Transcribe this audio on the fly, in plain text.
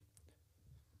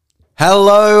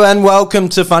Hello and welcome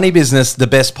to Funny Business, the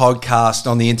best podcast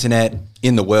on the internet,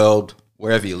 in the world,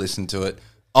 wherever you listen to it.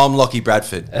 I'm Lockie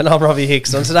Bradford. And I'm Robbie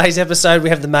Hicks. On today's episode, we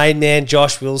have the main man,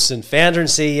 Josh Wilson, founder and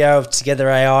CEO of Together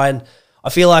AI. And I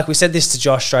feel like we said this to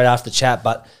Josh straight after the chat,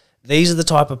 but these are the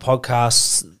type of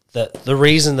podcasts that the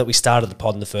reason that we started the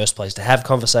pod in the first place, to have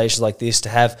conversations like this, to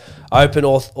have open,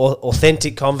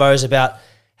 authentic convos about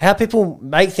how people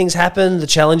make things happen, the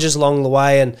challenges along the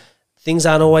way, and things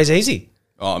aren't always easy.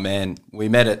 Oh man, we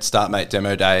met at StartMate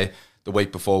Demo Day the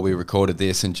week before we recorded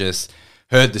this and just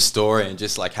heard the story and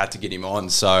just like had to get him on.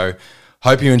 So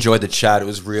hope you enjoyed the chat. It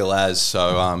was real as,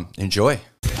 so enjoy.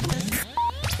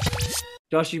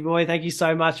 Joshy boy, thank you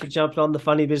so much for jumping on the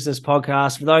Funny Business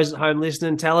podcast. For those at home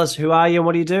listening, tell us, who are you and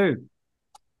what do you do?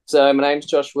 So my name's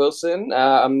Josh Wilson.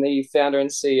 I'm the founder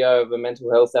and CEO of a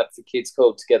mental health app for kids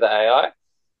called Together AI.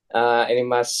 And in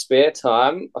my spare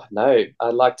time,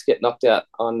 I'd like to get knocked out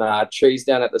on trees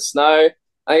down at the snow.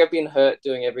 I think I've been hurt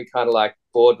doing every kind of like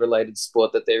board-related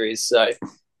sport that there is. So,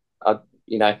 I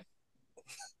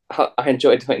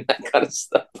enjoy doing that kind of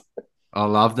stuff. I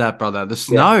love that, brother. The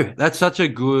snow, that's such a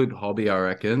good hobby, I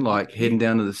reckon, like heading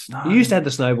down to the snow. You used to have the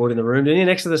snowboard in the room, didn't you,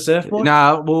 next to the surfboard?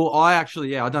 No, well, I've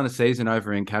done a season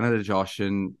over in Canada, Josh,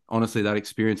 and honestly, that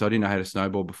experience, I didn't know how to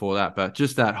snowboard before that, but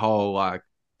just that whole like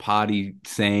party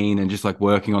scene and just like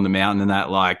working on the mountain and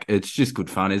that, like, it's just good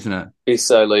fun, isn't it? It's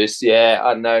so loose. Yeah,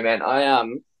 I know, man.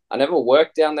 I never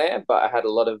worked down there, but I had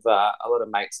a lot of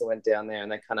mates that went down there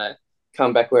and they kind of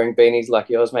come back wearing beanies like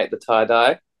yours, mate, the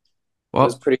tie-dye. Well, it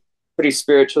was pretty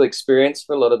spiritual experience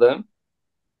for a lot of them.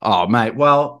 Oh, mate.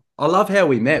 Well, I love how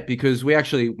we met because we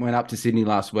actually went up to Sydney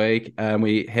last week and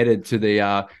we headed to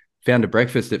the founder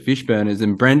breakfast at Fishburners,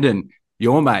 and Brendan,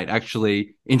 your mate,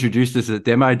 actually introduced us at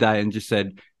demo day and just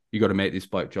said, you got to meet this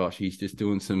bloke, Josh. He's just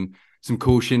doing some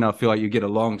cool shit. And I feel like you get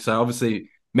along. So obviously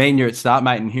me and you at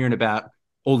StartMate and hearing about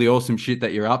all the awesome shit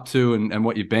that you're up to and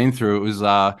what you've been through, it was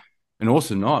an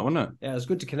awesome night, wasn't it? Yeah, it was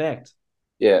good to connect.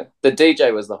 Yeah, the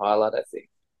DJ was the highlight, I think.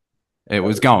 It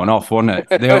was going off, wasn't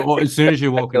it? As soon as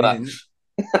you're walking in,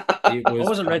 I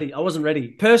wasn't ready.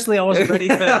 Personally, I wasn't ready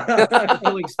for the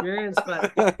full experience,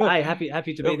 but hey,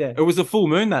 happy to be there. It was a full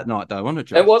moon that night, though, wasn't it,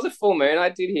 Josh? It was a full moon. I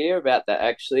did hear about that,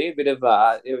 actually. A bit of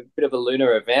a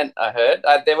lunar event, I heard.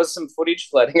 There was some footage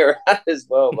floating around as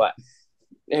well, but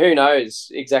who knows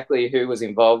exactly who was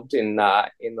involved in the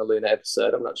lunar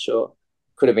episode. I'm not sure.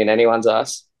 Could have been anyone's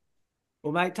ass.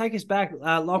 Well, mate, take us back.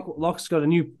 Locke's got a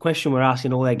new question we're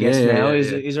asking all our guests now.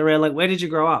 Is around like, where did you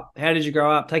grow up? How did you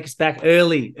grow up? Take us back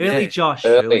early, Josh.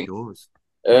 Early doors.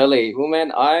 Early. Well,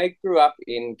 man, I grew up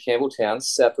in Campbelltown,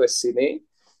 southwest Sydney.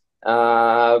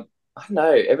 I don't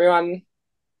know, everyone,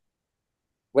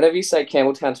 whenever you say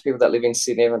Campbelltown to people that live in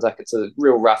Sydney, everyone's like, it's a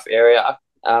real rough area.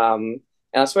 And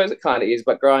I suppose it kind of is,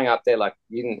 but growing up there, like,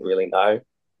 you didn't really know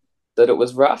that it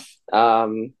was rough.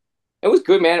 It was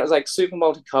good, man. It was like super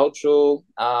multicultural.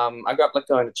 I grew up like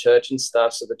going to church and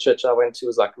stuff. So the church I went to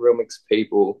was like a real mix of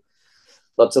people.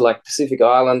 Lots of like Pacific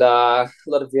Islander, a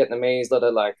lot of Vietnamese, a lot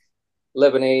of like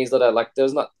Lebanese, a lot of like, I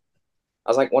was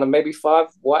like one of maybe 5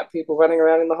 white people running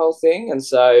around in the whole thing. And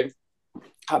so, I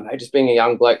don't know, just being a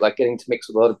young bloke, like getting to mix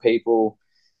with a lot of people.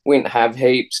 We didn't have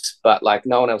heaps, but like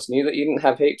no one else knew that you didn't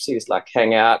have heaps. You just like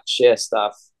hang out, share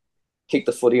stuff, kick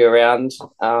the footy around.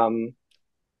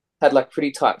 Had like pretty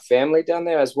tight family down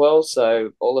there as well.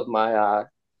 So all of my, I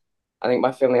think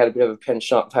my family had a bit of a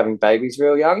penchant of having babies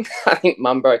real young. I think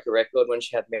mum broke a record when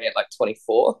she had me at like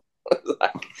 24.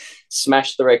 Like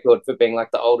smashed the record for being like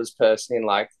the oldest person in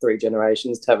like 3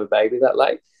 generations to have a baby that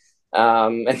late.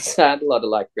 And so I had a lot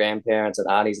of like grandparents and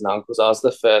aunties and uncles. I was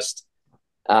the first,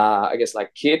 I guess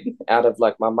like kid out of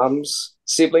like my mum's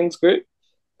siblings group.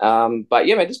 But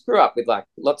yeah, I just grew up with like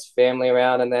lots of family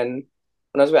around, and then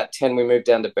when I was about 10, we moved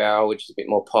down to Bowral, which is a bit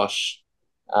more posh,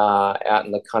 out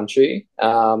in the country.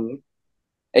 And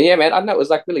yeah, man, I don't know, it was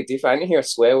like really different. I didn't hear a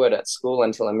swear word at school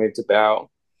until I moved to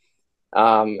Bowral.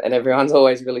 And everyone's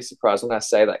always really surprised when I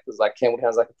say that, because like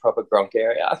Campbelltown's like a proper Gronk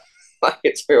area. Like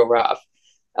it's real rough.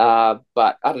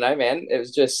 But I don't know, man, it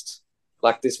was just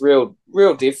like this real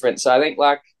difference. So I think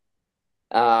like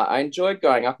I enjoyed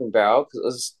growing up in Bowral because it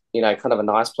was, kind of a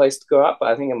nice place to grow up.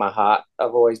 But I think in my heart,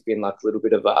 I've always been like a little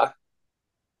bit of a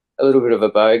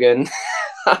bogan.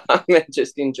 I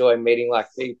just enjoy meeting like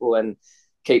people and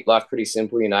keep life pretty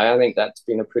simple. I think that's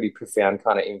been a pretty profound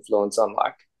kind of influence on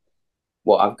like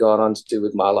what I've gone on to do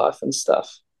with my life and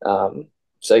stuff.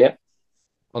 So yeah.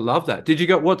 I love that. Did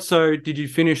you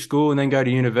finish school and then go to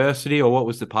university, or what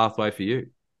was the pathway for you?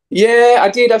 Yeah, I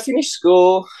did. I finished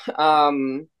school.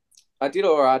 I did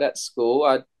all right at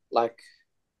school.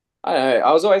 I don't know.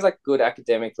 I was always like good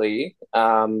academically,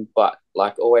 but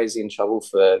like always in trouble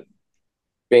for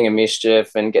being a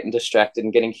mischief and getting distracted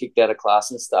and getting kicked out of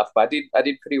class and stuff. But I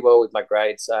did pretty well with my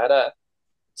grades. So I had a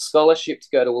scholarship to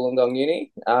go to Wollongong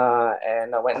Uni,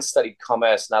 and I went and studied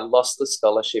commerce, and I lost the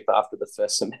scholarship after the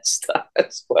first semester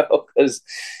as well because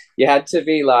you had to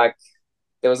be like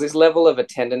there was this level of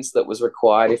attendance that was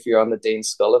required if you're on the Dean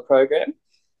Scholar program.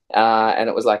 And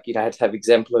it was like, you know, I had to have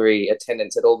exemplary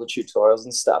attendance at all the tutorials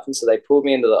and stuff. And so they pulled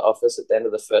me into the office at the end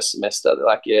of the first semester. They're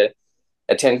like, yeah,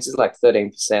 attendance is like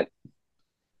 13%. I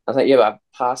was like, yeah, but I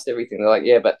passed everything. They're like,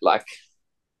 yeah, but like,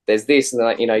 there's this. And they're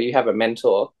like, you know, you have a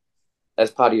mentor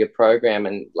as part of your program.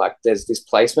 And like, there's this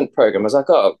placement program. I was like,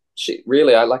 oh, shit,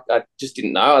 really? I just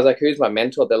didn't know. I was like, who's my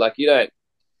mentor? They're like, you don't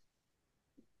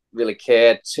really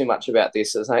care too much about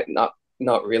this. I was like, not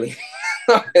really.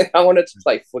 I wanted to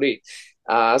play footy.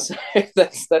 So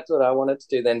that's what I wanted to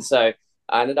do then. So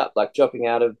I ended up like dropping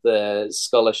out of the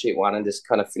scholarship one and just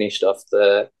kind of finished off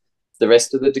the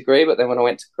rest of the degree. But then when I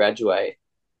went to graduate,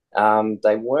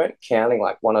 they weren't counting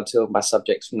like one or two of my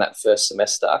subjects from that first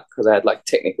semester because I had like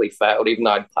technically failed, even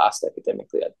though I'd passed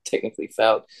academically, I'd technically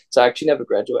failed. So I actually never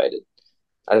graduated.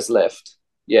 I just left.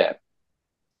 Yeah.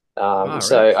 So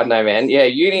right. I don't know, man. Yeah,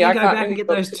 uni. You I go can't back and really get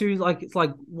talk those to- two, like it's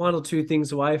like one or two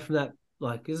things away from that.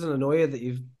 Like, isn't it annoy you that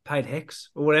you've paid hex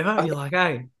or whatever? And you're like,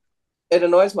 hey, It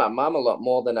annoys my mum a lot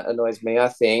more than it annoys me. I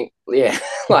think. Yeah,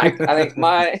 like I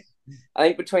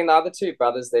think between the other two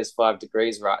brothers, there's 5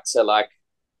 degrees, right? So like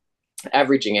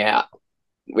averaging out,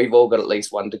 we've all got at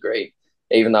least 1 degree,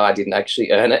 even though I didn't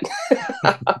actually earn it.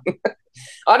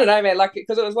 I don't know, man. Like,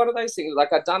 because it was one of those things.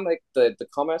 Like, I'd done like the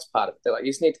commerce part of it. They're like,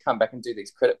 you just need to come back and do these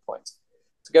credit points.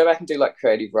 To go back and do like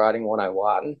creative writing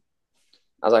 101,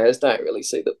 I was like, I just don't really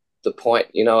see the point.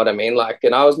 You know what I mean? Like,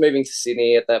 and I was moving to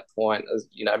Sydney at that point. As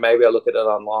you know, maybe I'll look at it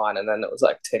online, and then it was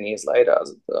like 10 years later. I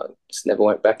just never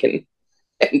went back and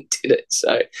did it.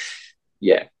 So,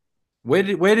 yeah. Where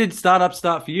did startup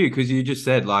start for you? Because you just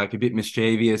said like a bit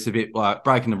mischievous, a bit like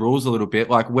breaking the rules a little bit.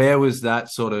 Like where was that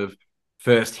sort of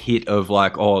first hit of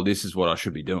like, oh, this is what I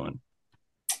should be doing?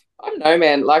 I don't know,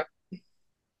 man. Like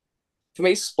for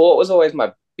me, sport was always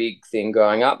my big thing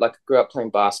growing up. Like I grew up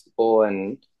playing basketball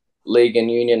and league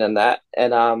and union and that.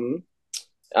 And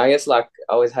I guess like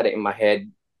I always had it in my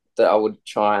head that I would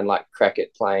try and like crack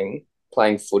it playing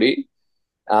footy.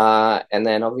 And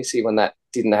then obviously when that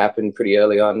didn't happen pretty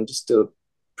early on, just to a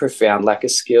profound lack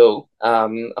of skill, I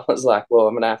was like, well,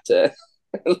 I'm gonna have to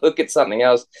look at something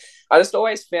else. I just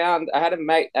always found I had a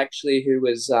mate actually who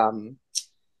was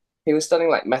he was studying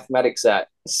like mathematics at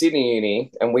Sydney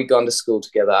Uni, and we'd gone to school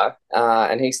together.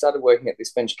 And he started working at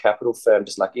this venture capital firm,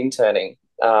 just like interning.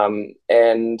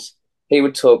 And he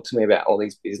would talk to me about all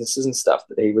these businesses and stuff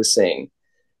that he was seeing.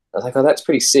 I was like, oh, that's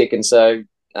pretty sick. And so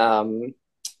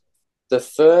the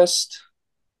first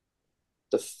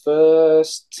the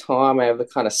first time I ever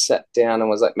kind of sat down and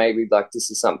was like, maybe like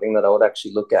this is something that I would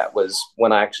actually look at was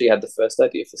when I actually had the first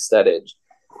idea for StatEdge,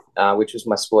 which was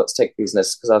my sports tech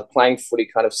business, because I was playing footy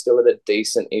kind of still at a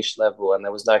decent-ish level and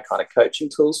there was no kind of coaching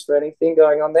tools for anything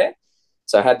going on there.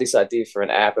 So I had this idea for an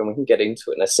app, and we can get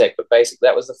into it in a sec. But basically,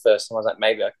 that was the first time I was like,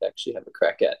 maybe I could actually have a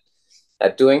crack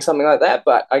at doing something like that.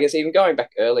 But I guess even going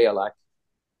back earlier, like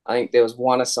I think there was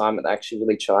one assignment that I actually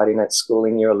really tried in at school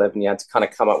in year 11. You had to kind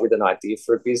of come up with an idea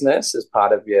for a business as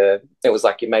part of it was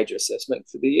like your major assessment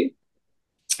for the year,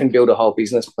 and build a whole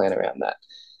business plan around that.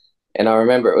 And I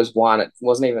remember it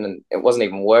wasn't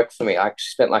even work for me. I actually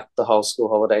spent like the whole school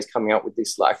holidays coming up with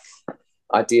this like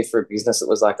idea for a business that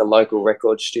was like a local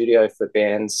record studio for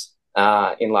bands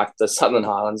in like the Southern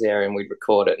Highlands area, and we'd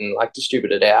record it and like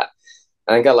distribute it out.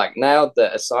 I think I like nailed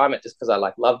the assignment just because I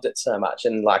like loved it so much.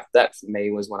 And like that for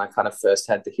me was when I kind of first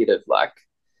had the hit of like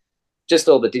just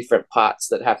all the different parts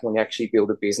that happen when you actually build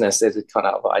a business. There's a kind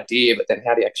of idea, but then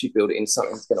how do you actually build it into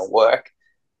something that's going to work?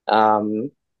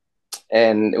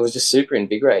 And it was just super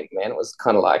invigorating, man. It was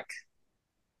kind of like,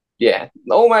 yeah,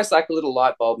 almost like a little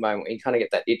light bulb moment when you kind of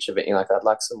get that itch of it. You're like, I'd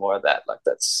like some more of that. Like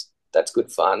that's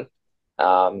good fun.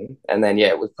 And then, yeah,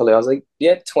 it was probably, I was like,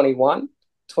 yeah, 21,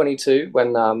 22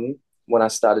 when I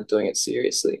started doing it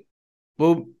seriously.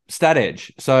 Well,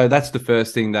 StatEdge. So that's the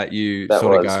first thing that you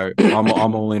sort of go,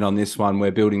 I'm all in on this one.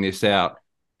 We're building this out.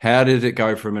 How did it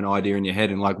go from an idea in your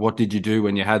head? And like, what did you do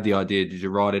when you had the idea? Did you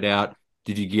write it out?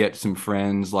 Did you get some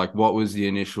friends? Like, what was the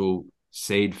initial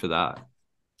seed for that?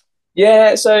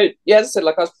 Yeah, so yeah, as I said,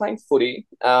 like I was playing footy,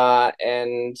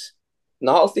 and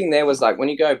the whole thing there was like when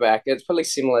you go back, it's probably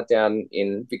similar down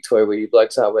in Victoria where you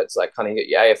blokes are, where it's like kind of you got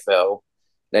your AFL,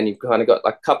 then you've kind of got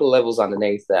like a couple of levels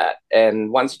underneath that,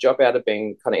 and once you drop out of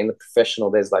being kind of in the professional,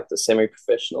 there's like the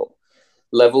semi-professional.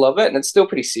 level of it, and it's still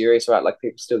pretty serious, right? Like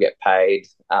people still get paid.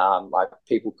 Like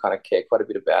people kind of care quite a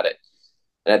bit about it.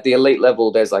 And at the elite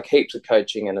level, there's like heaps of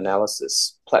coaching and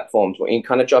analysis platforms. When you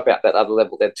kind of drop out that other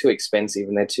level, they're too expensive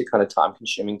and they're too kind of time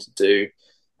consuming to do.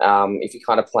 If you're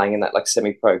kind of playing in that like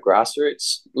semi-pro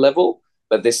grassroots level,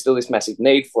 but there's still this massive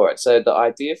need for it. So the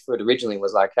idea for it originally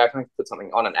was like, how can I put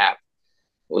something on an app,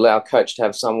 allow a coach to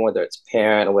have someone, whether it's a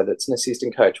parent or whether it's an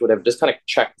assistant coach, whatever, just kind of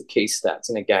track the key stats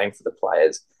in a game for the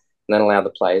players, and then allow the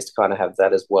players to kind of have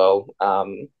that as well.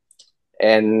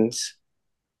 And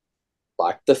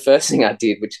like the first thing I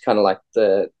did, which kind of like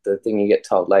the thing you get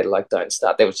told later, like don't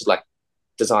start there, was just like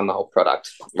design the whole product,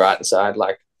 right? And so I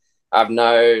have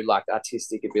no like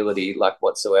artistic ability like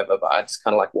whatsoever, but I just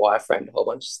kind of like wireframed a whole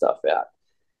bunch of stuff out.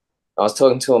 I was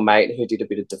talking to a mate who did a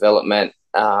bit of development,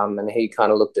 and he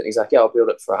kind of looked at it. He's like, "Yeah, I'll build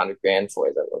it for 100 grand for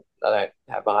you." Like, I don't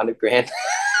have 100 grand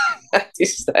at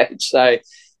this stage, so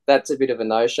that's a bit of a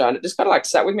no show. And it just kind of like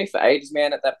sat with me for ages,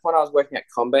 man. At that point, I was working at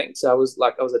CommBank, so I was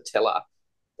a teller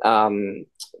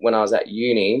when I was at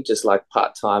uni, just like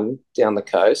part time down the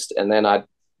coast, and then I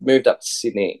moved up to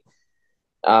Sydney.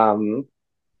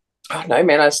 I don't know,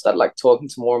 man. I started like talking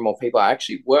to more and more people. I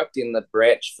actually worked in the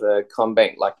branch for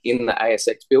CommBank, like in the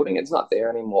ASX building. It's not there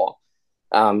anymore.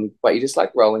 But you're just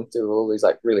like rolling through all these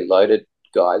like really loaded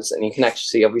guys, and you can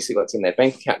actually see obviously what's in their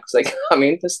bank account because they come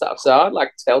into stuff. So I'd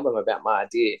like tell them about my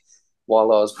idea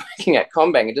while I was working at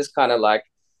CommBank, and just kind of like,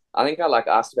 I think I like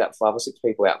asked about 5 or 6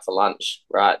 people out for lunch,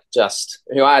 right? Just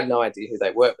who I had no idea who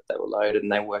they were, but they were loaded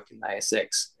and they work in the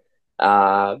ASX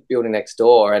building next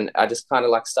door. And I just kind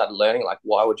of like started learning, like,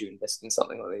 why would you invest in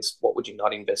something like this? What would you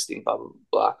not invest in? Blah, blah,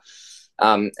 blah.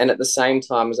 And at the same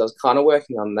time as I was kind of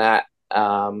working on that,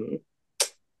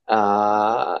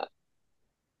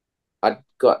 I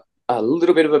got a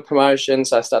little bit of a promotion.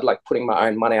 So I started like putting my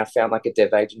own money. I found like a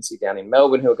dev agency down in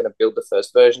Melbourne who were going to build the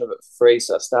first version of it for free.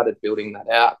 So I started building that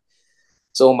out.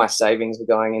 So all my savings were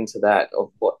going into that,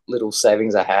 of what little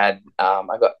savings I had.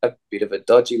 I got a bit of a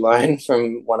dodgy loan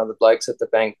from one of the blokes at the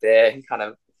bank there. He kind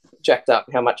of jacked up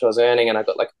how much I was earning, and I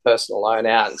got like a personal loan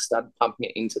out and started pumping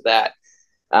it into that.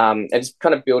 And just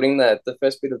kind of building the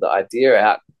first bit of the idea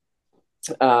out.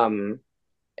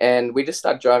 And we just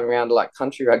started driving around to like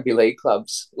country rugby league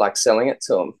clubs, like selling it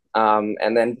to them.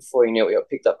 And then before you knew it, we got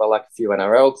picked up by like a few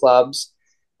NRL clubs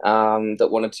that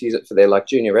wanted to use it for their like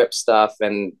junior rep stuff.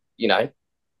 And, you know,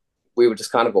 we were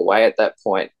just kind of away at that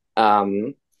point.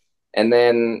 And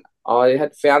then I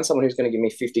had found someone who's going to give me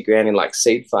 50 grand in like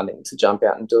seed funding to jump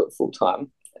out and do it full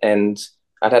time. And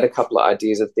I'd had a couple of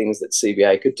ideas of things that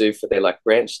CBA could do for their like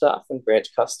branch staff and branch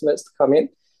customers to come in,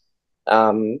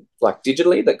 like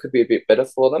digitally, that could be a bit better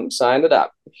for them. So I ended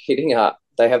up hitting up,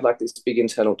 they have like this big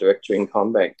internal directory in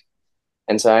CommBank.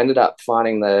 And so I ended up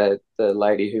finding the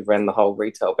lady who ran the whole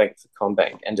retail bank for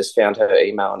CommBank, and just found her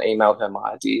email and emailed her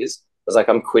my ideas. I was like,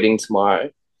 I'm quitting tomorrow,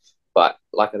 but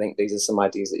like, I think these are some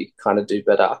ideas that you can kind of do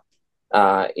better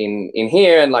in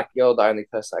here. And like, you're the only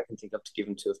person I can think of to give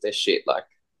them to if they're shit. Like,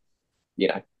 you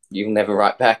know, you'll never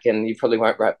write back, and you probably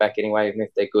won't write back anyway, even if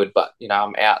they're good. But, you know,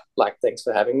 I'm out. Like, thanks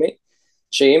for having me.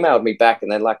 She emailed me back,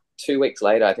 and then like 2 weeks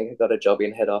later, I think I got a job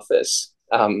in head office.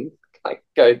 Like,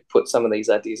 go put some of these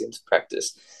ideas into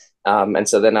practice. And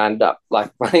so then I ended up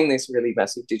like running this really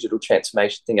massive digital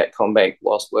transformation thing at CommBank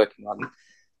whilst working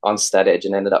on StatEdge,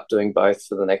 and ended up doing both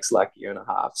for the next like year and a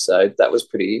half. So that was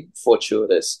pretty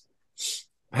fortuitous.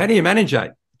 How do you manage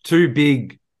that? 2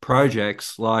 big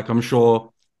projects, like I'm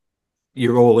sure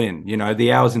you're all in, you know,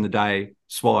 the hours in the day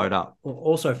swallowed up.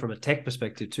 Also from a tech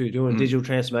perspective too, doing digital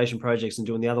transformation projects and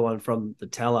doing the other one from the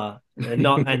teller,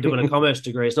 and doing a commerce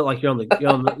degree. It's not like you're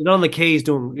not on the keys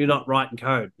you're not writing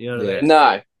code. You know what I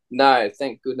mean? No,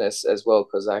 thank goodness as well,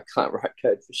 because I can't write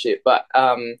code for shit. But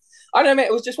I don't know, man,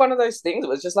 it was just one of those things. It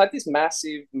was just like this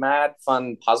massive, mad,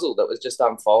 fun puzzle that was just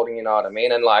unfolding, you know what I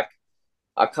mean? And like,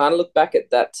 I kind of look back at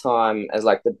that time as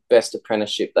like the best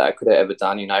apprenticeship that I could have ever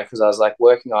done, you know, because I was like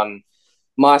working on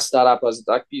my startup. I was,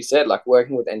 like you said, like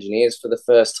working with engineers for the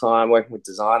first time, working with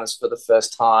designers for the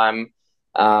first time,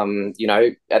 you know,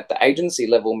 at the agency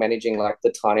level, managing like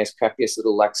the tiniest, crappiest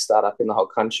little like startup in the whole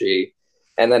country.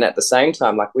 And then at the same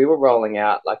time, like we were rolling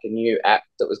out like a new app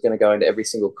that was going to go into every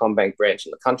single CommBank branch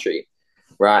in the country,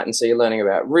 right? And so you're learning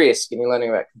about risk, and you're learning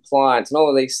about compliance, and all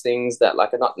of these things that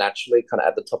like are not naturally kind of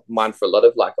at the top of mind for a lot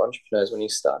of like entrepreneurs when you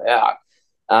start out,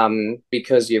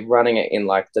 because you're running it in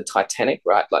like the Titanic,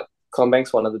 right? Like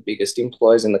CommBank's one of the biggest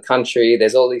employers in the country.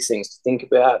 There's all these things to think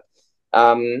about.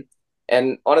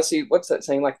 And honestly, what's that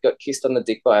saying? Like, got kissed on the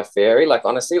dick by a fairy. Like,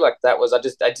 honestly, like that was, I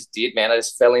just did, man. I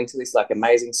just fell into this like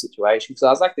amazing situation. So I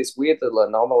was like this weird little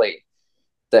anomaly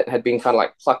that had been kind of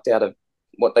like plucked out of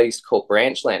what they used to call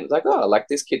branch land. It's like, oh, like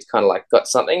this kid's kind of like got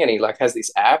something, and he like has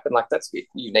this app, and like that's a bit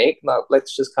unique. Like,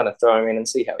 let's just kind of throw him in and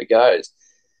see how he goes.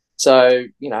 So,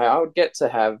 I would get to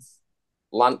have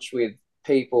lunch with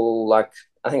people. Like,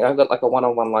 I think I've got like a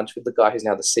one-on-one lunch with the guy who's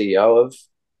now the CEO of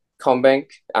CommBank,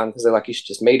 because they're like, you should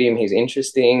just meet him. He's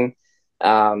interesting.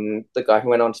 The guy who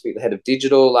went on to be the head of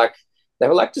digital, like, they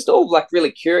were like just all like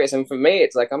really curious. And for me,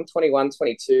 it's like, I'm 21,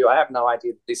 22. I have no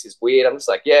idea that this is weird. I'm just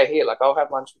like, yeah, here, like I'll have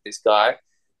lunch with this guy.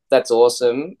 That's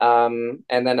awesome. And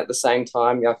then at the same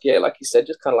time, like, yeah, like you said,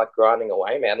 just kind of like grinding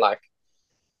away, man. Like,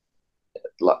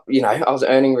 I was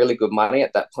earning really good money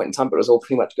at that point in time, but it was all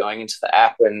pretty much going into the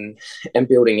app and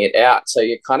building it out. So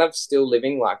you're kind of still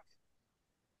living like,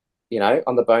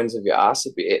 on the bones of your ass a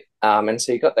bit. And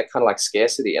so you got that kind of like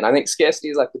scarcity. And I think scarcity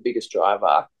is like the biggest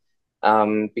driver,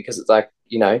 because it's like,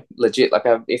 legit, like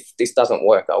if this doesn't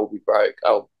work, I will be broke.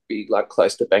 I'll be like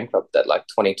close to bankrupt at like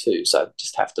 22. So I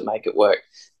just have to make it work.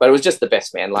 But it was just the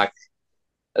best, man. Like,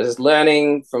 I was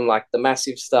learning from like the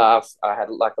massive stuff. I had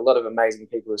like a lot of amazing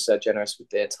people who were so generous with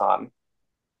their time.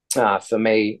 For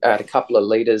me, I had a couple of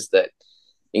leaders that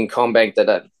in CommBank that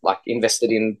are like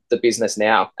invested in the business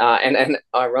now. And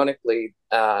ironically,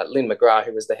 Lynn McGrath,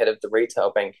 who was the head of the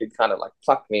retail bank, who kind of like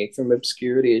plucked me from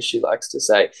obscurity, as she likes to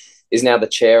say, is now the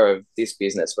chair of this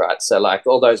business, right? So like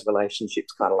all those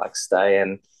relationships kind of like stay.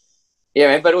 And yeah,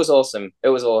 man, but it was awesome. It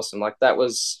was awesome. Like it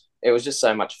was just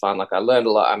so much fun. Like I learned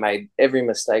a lot. I made every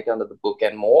mistake under the book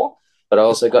and more, but I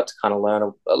also got to kind of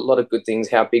learn a lot of good things,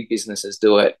 how big businesses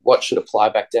do it, what should apply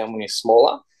back down when you're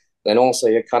smaller. Then also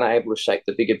you're kind of able to shape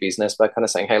the bigger business by kind of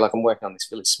saying, hey, like I'm working on this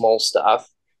really small stuff,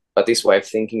 but this way of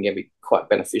thinking can be quite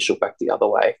beneficial back the other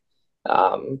way.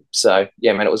 So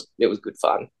yeah, man, it was good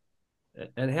fun.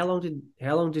 And how long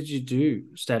did you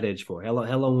do Stat Edge for? How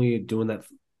long were you doing that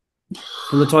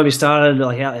from the time you started?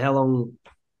 Like how long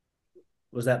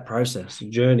was that process,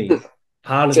 journey?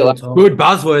 Part of the time. Good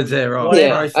buzzwords there, right? Yeah,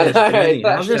 process, journey.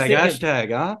 I was just thinking,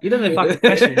 hashtag, huh? You don't know the fucking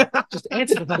question. Just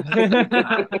answer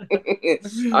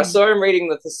the I saw him reading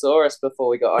the thesaurus before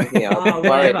we got on here.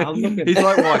 Whatever, I'm looking. He's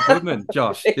like Mike Goodman,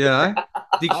 Josh.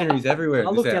 Dictionaries everywhere.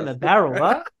 I'll look down the barrel,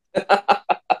 huh?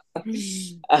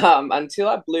 Until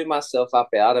I blew myself up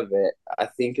out of it, I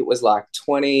think it was like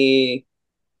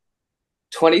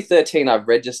 2013, I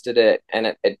registered it, and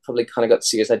it probably kind of got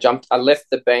serious. I left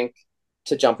the bank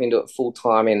to jump into it full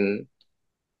time in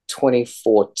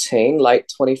 2014, late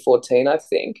 2014, I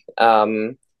think.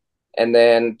 And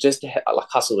then just like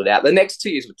hustled it out. The next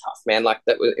 2 years were tough, man. Like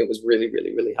it was really,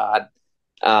 really, really hard.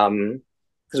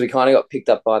 Because we kind of got picked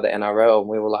up by the NRL, and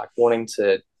we were like wanting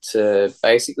to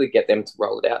basically get them to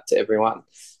roll it out to everyone.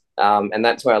 And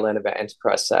that's where I learned about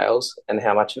enterprise sales and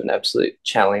how much of an absolute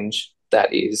challenge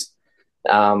that is.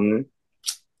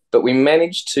 But we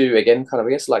managed to, again, kind of, I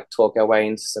guess, like talk our way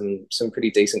into some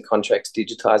pretty decent contracts,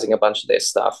 digitizing a bunch of their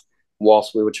stuff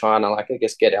whilst we were trying to, like, I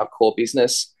guess, get our core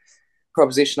business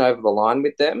proposition over the line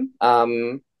with them.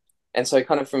 And so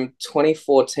kind of from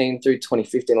 2014 through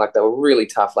 2015, like they were really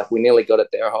tough. Like we nearly got it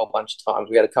there a whole bunch of times.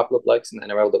 We had a couple of blokes in the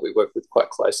NRL that we worked with quite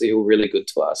closely who were really good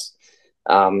to us.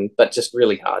 But just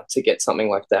really hard to get something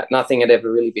like that. Nothing had ever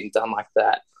really been done like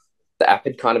that. The app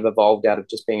had kind of evolved out of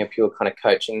just being a pure kind of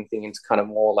coaching thing into kind of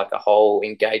more like a whole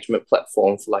engagement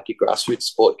platform for like your grassroots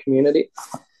sport community.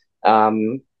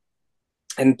 And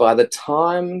by the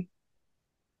time,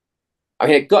 I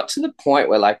mean, it got to the point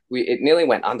where like it nearly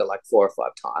went under like 4 or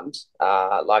 5 times.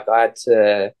 Like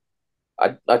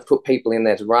I'd put people in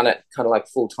there to run it kind of like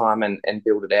full time and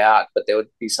build it out. But there would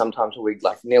be sometimes where we'd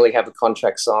like nearly have a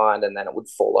contract signed and then it would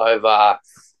fall over.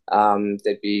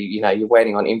 There'd be, you're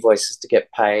waiting on invoices to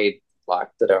get paid like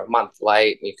that are a month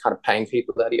late, and you're kind of paying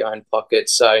people out of your own pocket.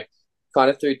 So kind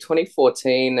of through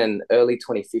 2014 and early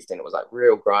 2015, it was like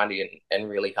real grindy and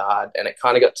really hard. And it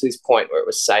kind of got to this point where it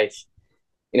was safe.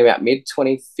 In about mid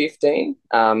 2015,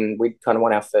 we'd kind of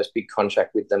won our first big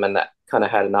contract with them, and that kind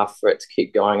of had enough for it to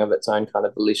keep going of its own kind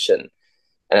of volition.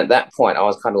 And at that point, I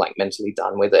was kind of like mentally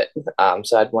done with it.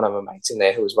 So I had one of my mates in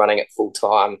there who was running it full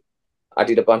time. I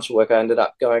did a bunch of work. I ended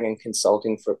up going and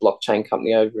consulting for a blockchain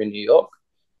company over in New York.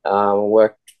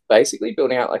 Worked basically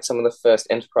building out like some of the first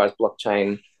enterprise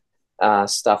blockchain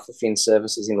stuff for Fin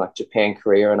services in like Japan,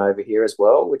 Korea, and over here as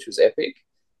well, which was epic.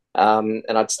 And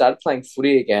I'd started playing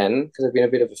footy again because I'd been a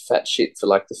bit of a fat shit for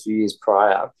like the few years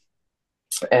prior.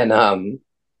 And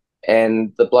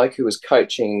the bloke who was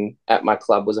coaching at my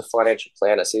club was a financial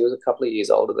planner. So he was a couple of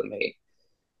years older than me.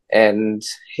 And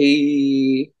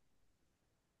he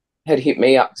had hit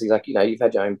me up because he's like, you've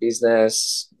had your own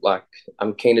business. Like,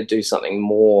 I'm keen to do something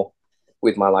more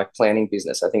with my like planning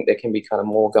business. I think there can be kind of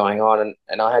more going on.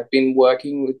 And I had been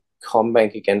working with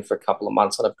CommBank again for a couple of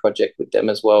months on a project with them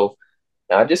as well.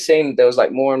 And I just seen there was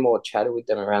like more and more chatter with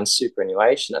them around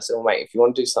superannuation. I said, well, mate, if you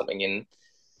want to do something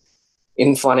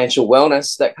in financial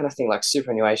wellness, that kind of thing, like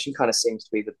superannuation kind of seems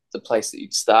to be the place that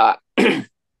you'd start.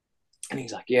 And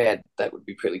he's like, yeah, that would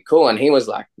be pretty cool. And he was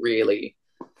like really,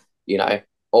 you know,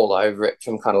 all over it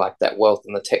from kind of like that wealth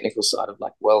and the technical side of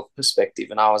like wealth perspective.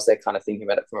 And I was there kind of thinking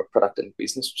about it from a product and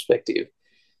business perspective.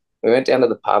 We went down to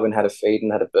the pub and had a feed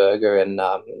and had a burger, and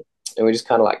we were just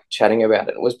kind of like chatting about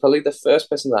it. It was probably the first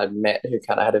person that I'd met who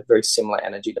kind of had a very similar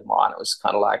energy to mine. It was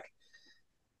kind of like,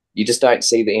 you just don't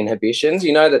see the inhibitions.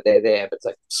 You know that they're there, but it's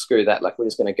like, screw that. Like, we're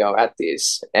just going to go at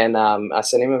this. And I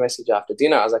sent him a message after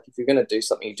dinner. I was like, if you're going to do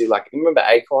something, you do like, you remember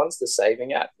Acorns, the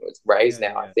saving app? It's Raise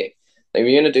now, I think. If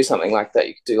you're going to do something like that,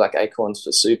 you could do like Acorns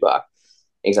for super.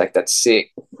 He's like, that's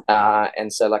sick.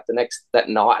 And so like that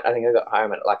night, I think I got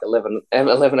home at like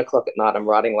 11 o'clock at night. I'm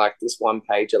writing like this one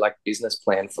page of like business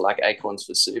plan for like Acorns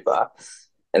for super.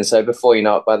 And so before you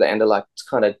know it, by the end of like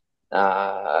kind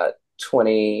of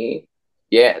 20,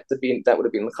 yeah, that would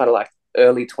have been kind of like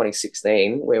early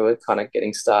 2016. We were kind of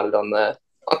getting started on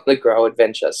the grow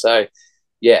adventure. So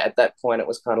yeah, at that point it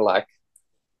was kind of like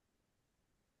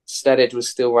StatEdge was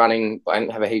still running. I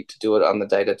didn't have a heap to do it on the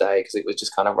day to day because it was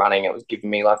just kind of running. It was giving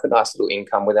me like a nice little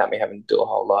income without me having to do a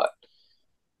whole lot.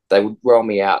 They would roll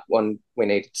me out when we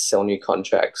needed to sell new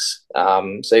contracts.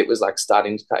 So it was like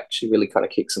starting to actually really kind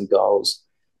of kick some goals.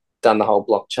 Done the whole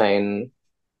blockchain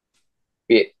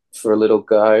bit for a little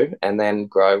go, and then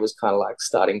Grow was kind of like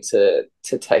starting to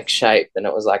take shape, and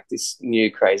it was like this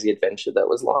new crazy adventure that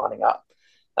was lining up.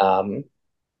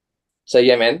 So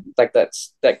yeah, man, like that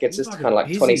gets us to kind of like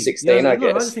 2016, I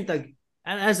guess. I just think like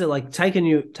as it like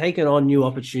taking on new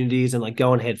opportunities and like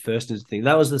going head first into things.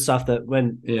 That was the stuff that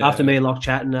after me and Locke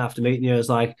chatting, after meeting you, it was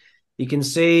like you can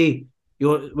see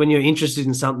when you're interested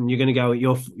in something, you're going to go,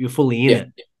 you're fully in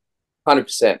it.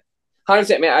 100%,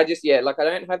 man. I just like I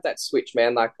don't have that switch,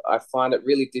 man. Like I find it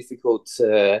really difficult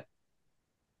to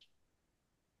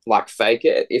like fake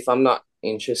it if I'm not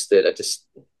interested. I just,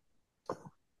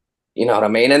 you know what I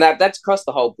mean? And that's across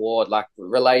the whole board, like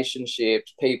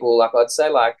relationships, people. Like I'd say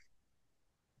like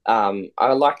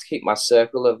I like to keep my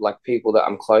circle of like people that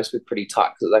I'm close with pretty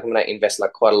tight because like I'm going to invest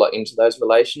like quite a lot into those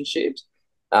relationships.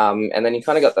 And then you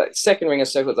kind of got that second ring of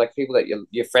circles, like people that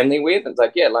you're friendly with. It's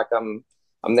like, yeah, like I'm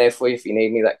there for you if you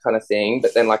need me, that kind of thing.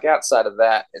 But then like outside of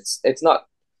that, it's not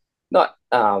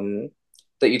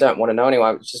that you don't want to know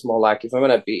anyone. It's just more like if I'm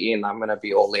going to be in, I'm going to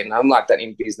be all in. I'm like that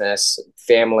in business,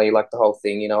 family, like the whole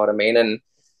thing, you know what I mean? And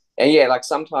yeah, like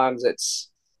sometimes it's,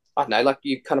 I don't know, like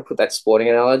you kind of put that sporting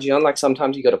analogy on, like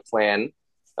sometimes you got a plan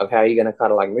of how you're going to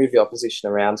kind of like move your opposition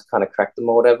around to kind of crack them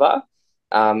or whatever.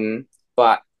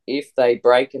 But if they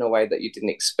break in a way that you didn't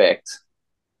expect,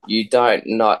 you don't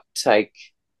not take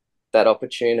that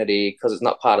opportunity because it's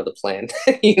not part of the plan.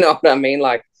 You know what I mean?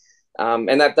 Like,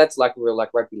 and that's like a real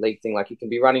like rugby league thing. Like you can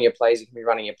be running your plays,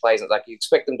 and like you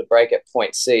expect them to break at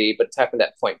point C, but it's happened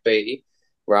at point B.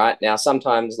 Right now,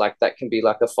 sometimes like that can be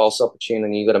like a false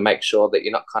opportunity. You got to make sure that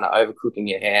you're not kind of overcooking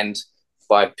your hand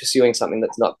by pursuing something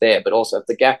that's not there. But also, if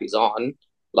the gap is on,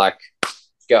 like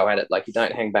go at it. Like you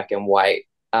don't hang back and wait.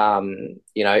 You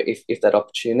know, if that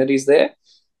opportunity is there,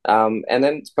 and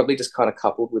then it's probably just kind of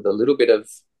coupled with a little bit of,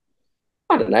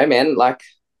 I don't know, man. Like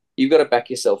you've got to back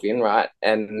yourself in, right?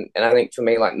 And I think for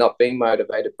me, like not being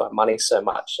motivated by money so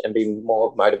much and being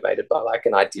more motivated by like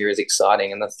an idea is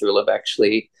exciting and the thrill of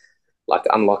actually like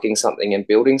unlocking something and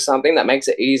building something that makes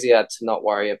it easier to not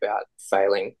worry about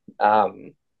failing.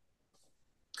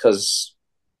 Because,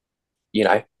 you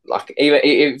know, like even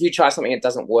if you try something, it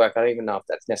doesn't work. I don't even know if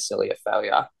that's necessarily a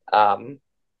failure.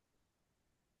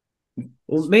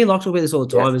 Well, me and Locke talk about this all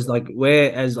the time. Is like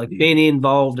whereas like being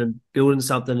involved and building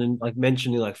something and like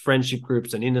mentioning like friendship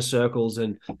groups and inner circles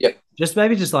and just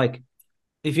maybe just like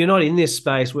if you're not in this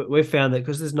space, we've found that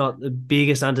because there's not the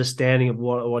biggest understanding of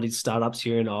what is startups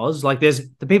here in Oz. Like there's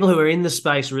the people who are in the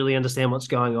space really understand what's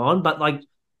going on, but like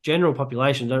general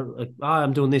population don't like, oh,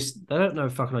 I'm doing this. They don't know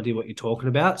fucking idea what you're talking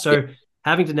about. So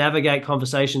having to navigate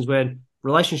conversations where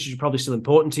relationships are probably still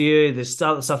important to you. There's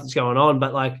stuff that's going on,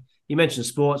 but like you mentioned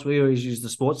sports. We always use the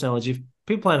sports analogy. If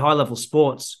people playing high level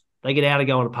sports, they get out and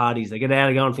go on to parties. They get out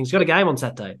and go on things. Got a game on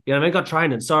Saturday. You know what I mean? Got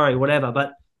training. Sorry, whatever.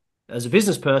 But as a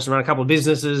business person, run a couple of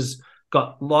businesses,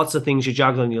 got lots of things you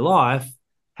juggle in your life.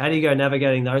 How do you go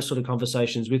navigating those sort of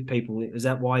conversations with people? Is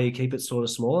that why you keep it sort of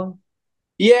smaller?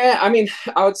 Yeah, I mean,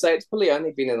 I would say it's probably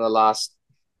only been in the last,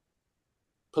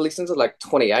 probably since like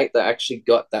 28 that I actually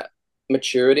got that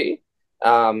maturity.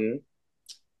 I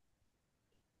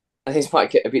think this might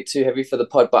get a bit too heavy for the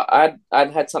pod, but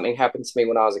I'd had something happen to me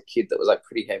when I was a kid that was like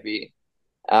pretty heavy.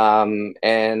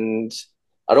 And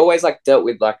I'd always like dealt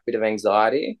with like a bit of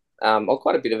anxiety, or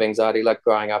quite a bit of anxiety, like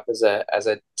growing up as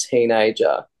a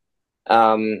teenager.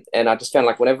 And I just found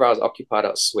like whenever I was occupied, I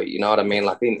was sweet. You know what I mean?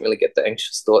 Like I didn't really get the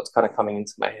anxious thoughts kind of coming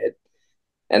into my head.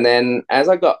 And then as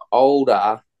I got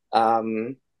older, I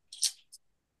don't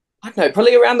know,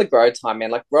 probably around the Grow time,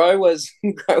 man. Like Grow was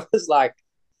Grow was like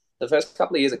the first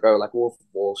couple of years at Grow, like Wolf of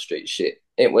Wall Street shit.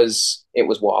 It was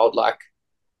wild. Like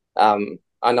I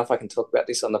don't know if I can talk about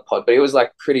this on the pod, but it was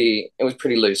pretty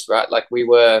loose, right? Like we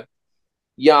were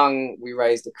young, we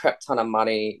raised a crap ton of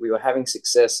money, we were having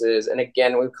successes, and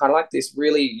again, we were kind of like this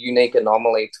really unique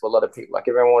anomaly to a lot of people. Like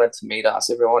everyone wanted to meet us,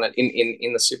 everyone wanted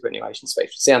in the superannuation space.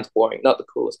 It sounds boring, not the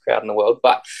coolest crowd in the world,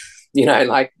 but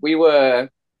like we were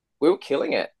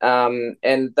killing it.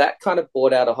 And that kind of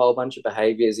brought out a whole bunch of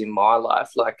behaviors in my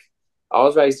life. Like I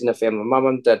was raised in a family, my mum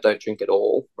and dad don't drink at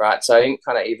all, right? So I didn't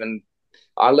kind of even,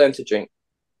 I learned to drink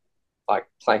like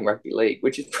playing rugby league,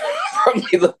 which is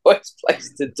probably the worst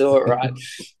place to do it, right?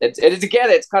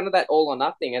 It's kind of that all or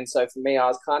nothing. And so for me, I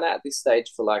was kind of at this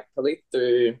stage for like probably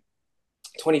through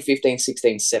 2015,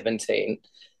 16, 17,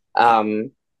 where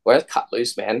I was cut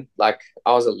loose, man. Like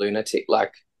I was a lunatic.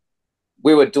 Like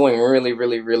we were doing really,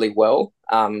 really, really well,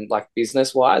 like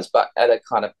business wise, but at a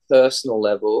kind of personal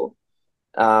level,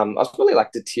 I was really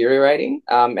like deteriorating.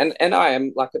 And I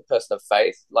am like a person of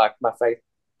faith. Like my faith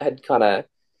had kind of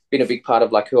been a big part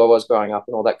of like who I was growing up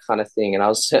and all that kind of thing. And I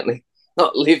was certainly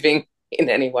not living in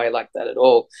any way like that at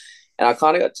all. And I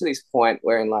kind of got to this point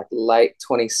where in like late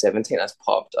 2017, I was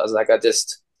popped. I was like,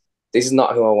 this is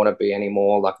not who I want to be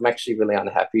anymore. Like I'm actually really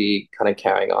unhappy kind of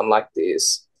carrying on like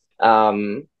this.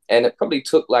 And it probably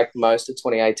took like most of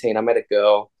 2018. I met a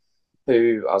girl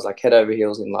who I was like head over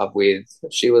heels in love with.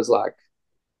 She was like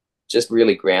just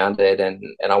really grounded, and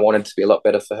I wanted to be a lot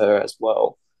better for her as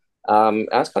well. I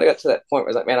just kind of got to that point where I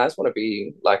was like, man, I just want to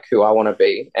be like who I want to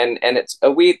be. And it's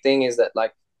a weird thing is that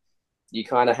like you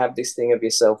kind of have this thing of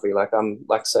yourself where you're like, I'm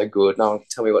like so good, no one can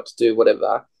tell me what to do,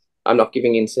 whatever. I'm not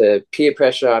giving into peer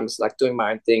pressure. I'm just like doing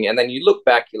my own thing. And then you look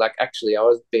back, you're like, actually, I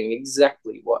was being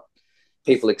exactly what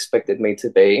people expected me to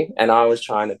be. And I was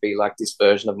trying to be like this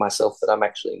version of myself that I'm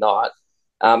actually not.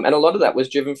 And a lot of that was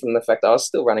driven from the fact that I was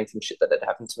still running from shit that had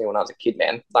happened to me when I was a kid,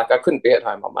 man. Like I couldn't be at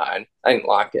home on my own. I didn't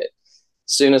like it.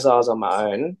 As soon as I was on my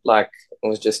own, like it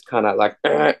was just kind of like,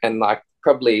 and like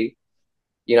probably,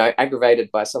 aggravated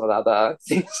by some of the other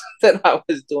things that I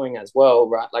was doing as well,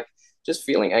 right? Like just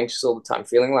feeling anxious all the time,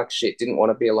 feeling like shit, didn't want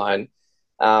to be alone.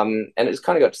 And it just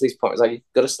kind of got to this point, it was like, you've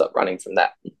got to stop running from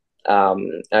that. I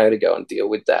had to go and deal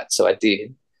with that. So I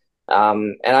did.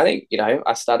 And I think,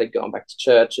 I started going back to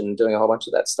church and doing a whole bunch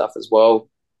of that stuff as well.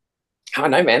 I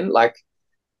don't know, man, like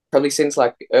probably since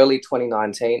like early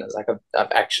 2019, I was like,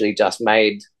 I've actually just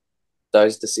made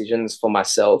those decisions for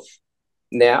myself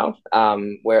now,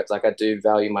 where it's like I do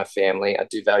value my family, I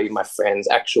do value my friends,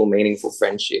 actual meaningful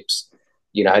friendships,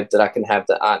 that I can have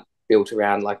that aren't built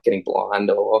around like getting blind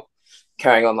or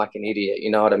carrying on like an idiot,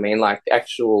 you know what I mean? Like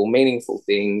actual meaningful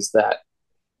things that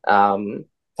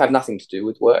have nothing to do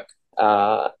with work.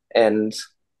 And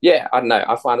yeah, I don't know,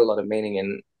 I find a lot of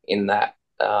meaning in that.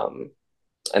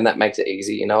 And that makes it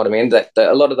easy, you know what I mean? That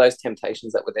a lot of those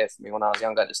temptations that were there for me when I was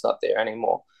younger are just not there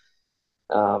anymore.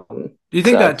 Do you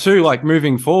think that too, like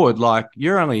moving forward, like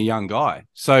you're only a young guy.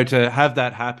 So to have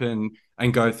that happen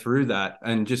and go through that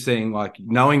and just seeing like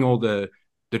knowing all the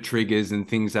triggers and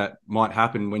things that might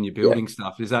happen when you're building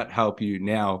stuff, does that help you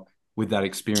now with that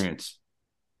experience?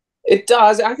 It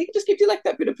does. I think it just gives you like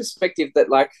that bit of perspective that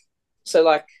like, so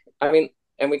like, I mean,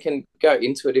 and we can go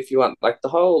into it if you want, like the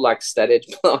whole like stat edge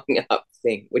blowing up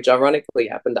thing, which ironically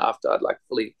happened after I'd like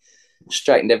fully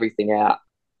straightened everything out.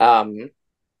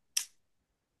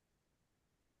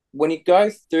 When you go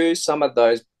through some of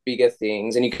those bigger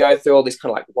things and you go through all this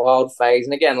kind of like wild phase,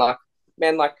 and again, like,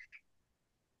 man, like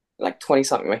 20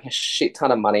 something, making a shit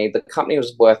ton of money. The company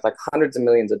was worth like hundreds of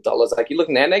millions of dollars. Like you're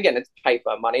looking there, and again, it's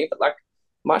paper money, but like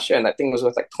my share in that thing was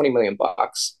worth like 20 million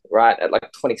bucks, right? At like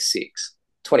 26,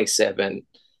 27.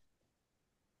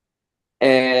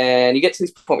 And you get to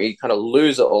this point where you kind of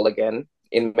lose it all again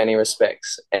in many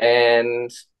respects.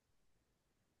 And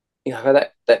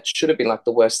that should have been like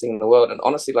the worst thing in the world. And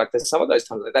honestly, like there's some of those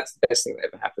times like that's the best thing that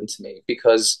ever happened to me,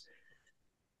 because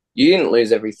you didn't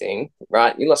lose everything,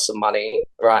 right? You lost some money,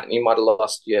 right? And you might have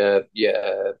lost your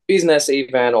business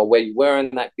even, or where you were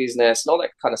in that business and all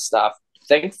that kind of stuff.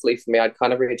 Thankfully for me, I'd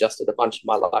kind of readjusted a bunch of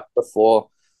my life before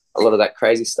a lot of that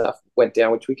crazy stuff went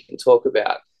down, which we can talk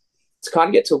about. To kind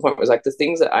of get to a point where it's like the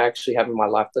things that I actually have in my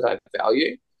life that I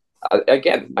value,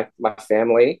 again, my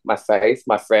family, my faith,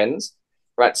 my friends,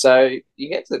 right? So you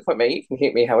get to the point where you can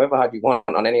hit me however hard you want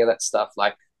on any of that stuff,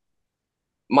 like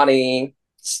money,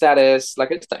 status.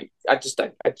 Like I just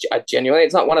don't, I genuinely,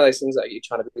 it's not one of those things that you're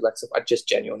trying to be like, I just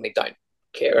genuinely don't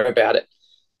care about it.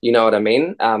 You know what I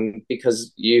mean?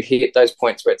 Because you hit those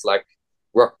points where it's like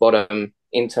rock bottom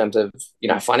in terms of, you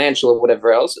know, financial or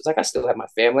whatever else. It's like I still had my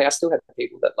family. I still had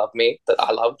people that loved me, that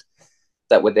I loved,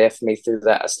 that were there for me through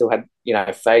that. I still had, you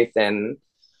know, faith. And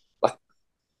like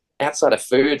outside of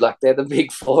food, like they're the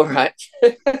big four, right?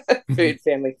 Food,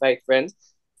 family, faith, friends.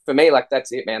 For me, like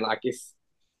that's it, man. Like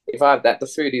if I have that, the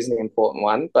food is an important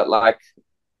one, but like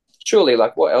truly,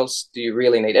 like what else do you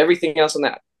really need? Everything else on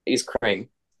that is cream.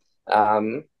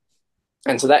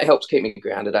 And so that helps keep me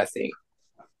grounded, I think.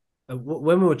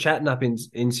 When we were chatting up in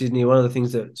Sydney, one of the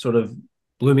things that sort of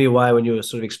blew me away when you were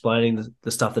sort of explaining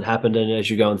the stuff that happened and as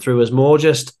you're going through was more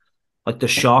just like the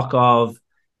shock of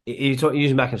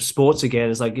using back in sports again.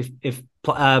 It's like if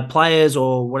players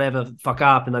or whatever fuck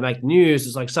up and they make news,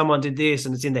 it's like someone did this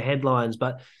and it's in the headlines,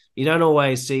 but you don't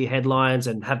always see headlines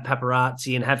and have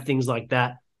paparazzi and have things like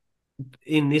that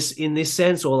in this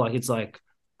sense, or like it's like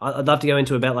I'd love to go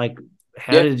into about like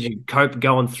how did you cope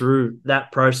going through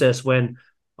that process when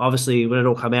obviously when it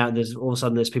all come out and there's all of a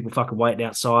sudden there's people fucking waiting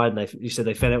outside and you said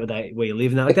they found out where you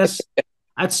live and like that's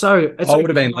so. I would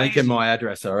have been leaking my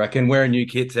address, I reckon, wearing new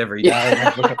kits every day.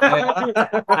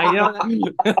 Hey, you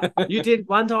know, you did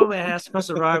one time at our house across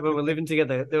the road when we were living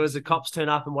together. There was a cops turn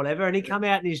up and whatever, and he come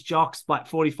out in his jocks like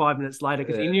 45 minutes later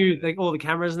because he knew like, all the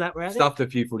cameras and that were out there. Stuffed a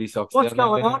few footy socks. What's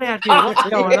going on out here? What's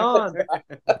going on?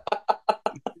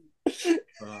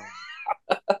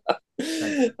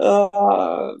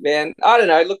 Oh man, I don't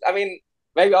know. Look, I mean,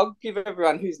 maybe I'll give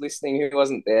everyone who's listening who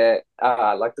wasn't there,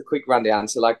 like the quick rundown.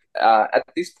 So, like, at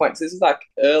this point, so this is like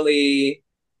early.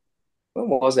 When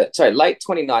was it? Sorry, late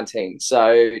 2019.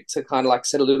 So to kind of like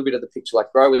set a little bit of the picture,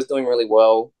 like Grow was doing really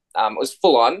well. It was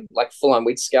full on.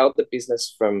 We'd scaled the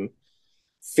business from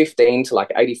 15 to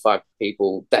like 85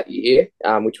 people that year,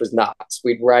 which was nuts.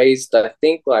 We'd raised, I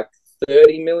think, like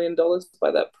 $30 million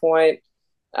by that point.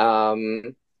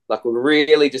 Like we're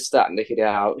really just starting to hit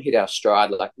our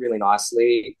stride like really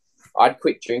nicely. I'd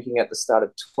quit drinking at the start of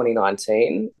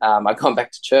 2019. I'd gone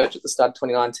back to church at the start of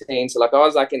 2019. So like I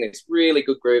was like in this really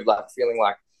good groove, like feeling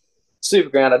like super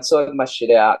grounded, sorted my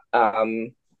shit out. I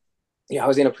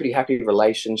was in a pretty happy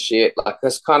relationship. Like I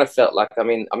just kind of felt like I'm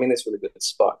in this really good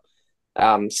spot.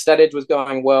 StatEdge was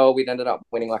going well. We'd ended up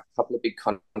winning like a couple of big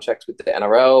contracts with the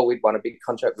NRL. We'd won a big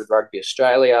contract with Rugby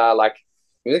Australia. Like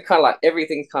it was kind of like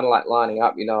everything's kind of like lining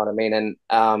up, you know what I mean?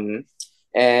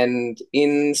 And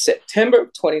in September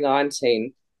of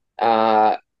 2019,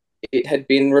 it had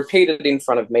been repeated in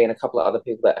front of me and a couple of other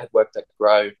people that had worked at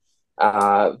Grow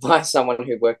by someone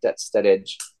who worked at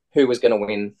StatEdge who was going to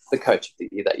win the Coach of the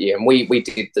Year that year. And we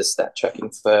did the stat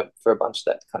tracking for a bunch of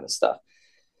that kind of stuff,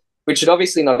 which should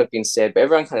obviously not have been said, but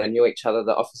everyone kind of knew each other.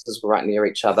 The offices were right near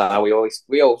each other. We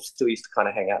all still used to kind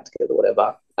of hang out together,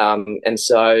 whatever. And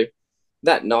so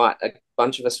that night, a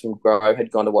bunch of us from Grow had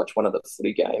gone to watch one of the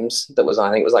footy games that was, I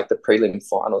think it was like the prelim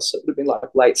final. So it would have been like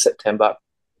late September.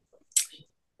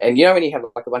 And you know, when you have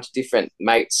like a bunch of different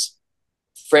mates,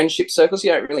 friendship circles,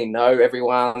 you don't really know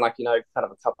everyone. Like, you know, kind of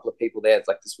a couple of people there. It's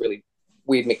like this really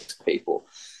weird mix of people.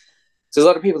 So there's a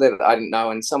lot of people there that I didn't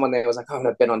know. And someone there was like, oh, I'm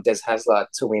going to bet on Des Hasler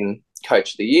to win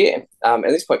Coach of the Year. At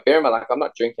this point, bear in mind, like, I'm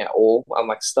not drinking at all. I'm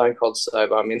like stone cold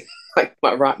sober. I'm in like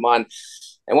my right mind.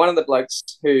 And one of the blokes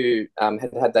who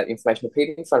had that information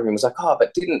repeated in front of him was like, oh,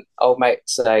 but didn't old mate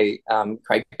say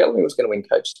Craig Bellamy was going to win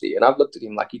Coach of the Year? And I've looked at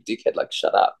him like, you dickhead, like,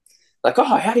 shut up. Like, oh,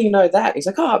 how do you know that? He's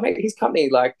like, oh, mate, his company,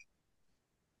 like,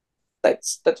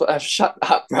 that's what, shut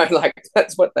up, bro. Like,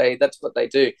 that's what they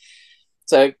do.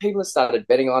 So people have started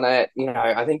betting on it. You know,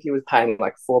 I think he was paying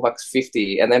like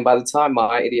 $4.50. And then by the time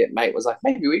my idiot mate was like,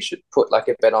 maybe we should put like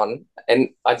a bet on, and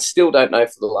I still don't know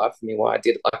for the life of me why I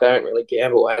did it. Like, I don't really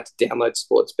gamble. I had to download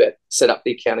Sportsbet, set up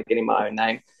the account and get in my own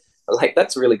name. I was like,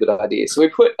 that's a really good idea. So we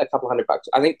put a couple $100.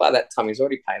 I think by that time he was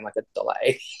already paying like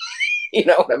 $1.80. You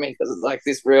know what I mean? Because it's like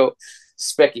this real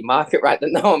specky market, right,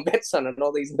 that no one bets on, and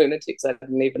all these lunatics I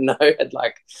didn't even know had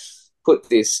like put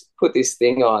this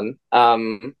thing on.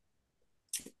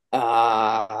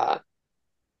 I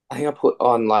think I put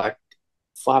on like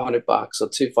 $500 or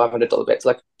two $500 bets,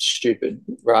 like stupid,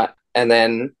 right? And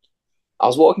then I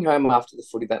was walking home after the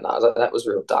footy that night. I was like, that was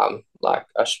real dumb. Like,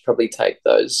 I should probably take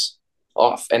those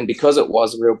off. And because it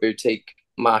was a real boutique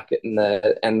market and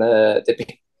there'd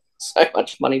be so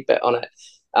much money bet on it,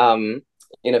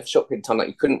 in a short period of time, like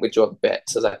you couldn't withdraw the bet.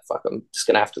 So I was like, fuck, I'm just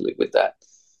gonna have to live with that.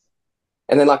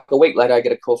 And then like a week later, I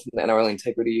get a call from the NRL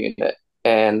Integrity Unit.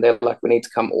 And they're like, we need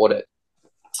to come audit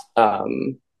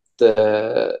the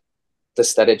the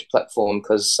StatEdge platform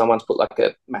because someone's put like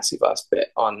a massive ass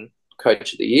bet on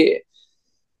Coach of the Year.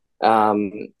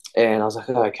 And I was like,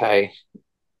 oh, okay,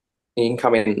 you can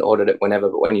come in and audit it whenever,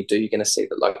 but when you do, you're going to see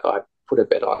that like I put a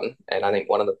bet on, and I think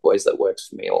one of the boys that works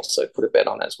for me also put a bet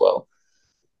on as well.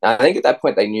 And I think at that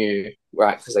point they knew,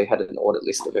 right, because they had an audit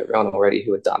list of everyone already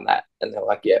who had done that, and they were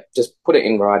like, yeah, just put it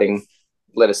in writing,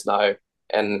 let us know,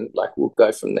 and like we'll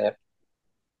go from there.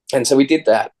 And so we did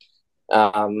that.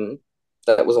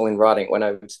 That was all in writing. It went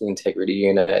over to the integrity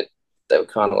unit. They were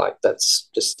kind of like, that's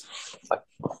just like,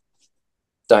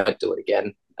 don't do it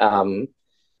again.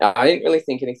 I didn't really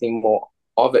think anything more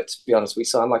of it, to be honest. We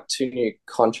signed like 2 new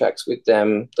contracts with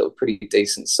them that were pretty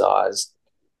decent sized.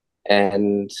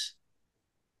 And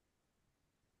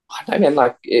I don't know, man,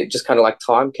 like it just kind of like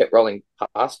time kept rolling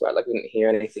past, right? Like we didn't hear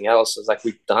anything else. It was like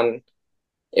we've done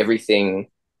everything.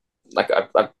 Like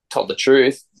I've told the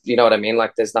truth. You know what I mean?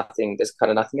 Like there's kind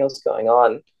of nothing else going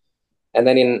on. And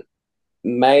then in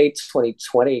May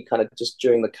 2020, kind of just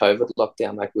during the COVID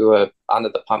lockdown, like we were under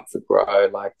the pump for grow.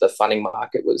 Like the funding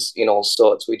market was in all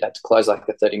sorts. We'd had to close like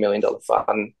a $30 million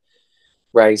fund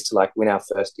raised to like win our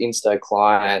first Insto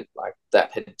client. Like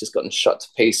that had just gotten shot to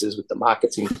pieces with the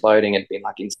markets imploding and been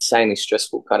like insanely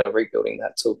stressful, kind of rebuilding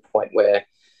that to a point where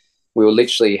we were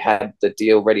literally had the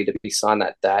deal ready to be signed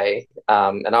that day.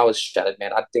 And I was shattered,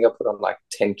 man. I think I put on like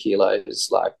 10 kilos.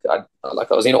 Like I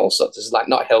was in all sorts. It's like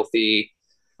not healthy,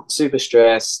 super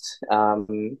stressed.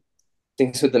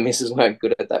 Things with the missus weren't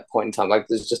good at that point in time. Like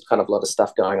there's just kind of a lot of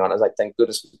stuff going on. I was like, thank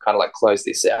goodness we kind of like close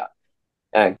this out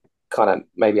and kind of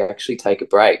maybe actually take a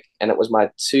break. And it was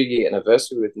my 2-year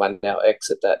anniversary with my now ex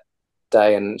at that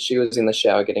day. And she was in the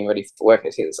shower getting ready for work.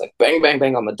 And it's like bang, bang,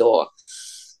 bang on the door.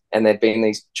 And there'd been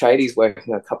these tradies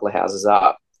working a couple of houses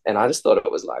up. And I just thought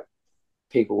it was like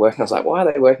people working. I was like, why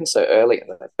are they working so early? And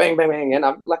they're like, bang, bang, bang. And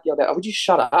I'm like, yelled out, oh, would you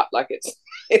shut up? Like it's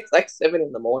like 7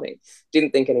 a.m.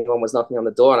 Didn't think anyone was knocking on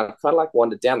the door. And I kind of like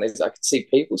wandered down. I could see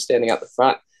people standing out the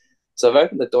front. So I've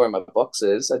opened the door in my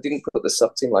boxes. I didn't put the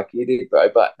socks in like you did, bro,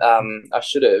 but I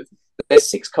should have.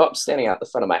 There's 6 cops standing out the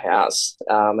front of my house.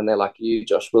 And they're like, you,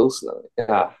 Josh Wilson? I'm like,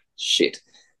 ah, shit.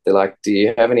 They're like, do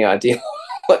you have any idea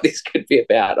what this could be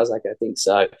about? I was like, I think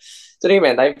so. So anyway,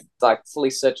 man, they've like fully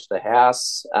searched the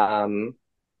house.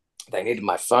 They needed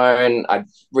my phone. I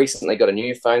recently got a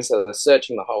new phone, so they're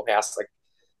searching the whole house like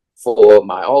for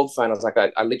my old phone. I was like,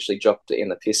 I literally dropped it in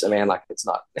the pisser, man. Like it's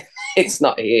not, it's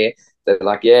not here. They're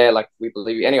like, yeah, like we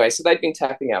believe you. Anyway, so they'd been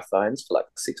tapping our phones for like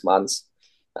 6 months.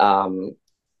 And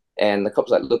the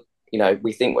cops were like, look, you know,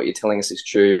 we think what you're telling us is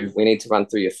true. We need to run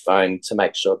through your phone to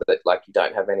make sure that like you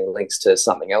don't have any links to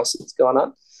something else that's going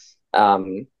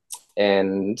on.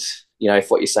 And, you know, if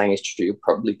what you're saying is true, you'll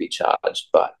probably be charged.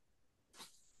 But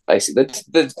basically,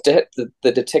 the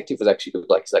detective was actually good.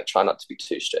 Like, he's like, try not to be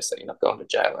too stressed that you're not going to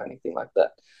jail or anything like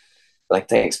that. Like,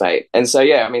 thanks, mate. And so,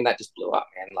 yeah, I mean, that just blew up,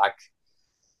 man. Like,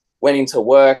 went into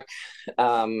work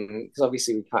because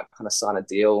obviously we can't kind of sign a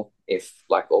deal if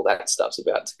like all that stuff's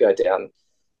about to go down.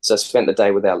 So I spent the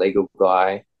day with our legal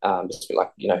guy, just be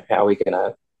like, you know, how are we going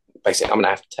to, basically, I'm going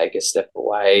to have to take a step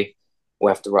away.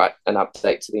 We'll have to write an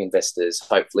update to the investors.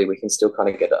 Hopefully we can still kind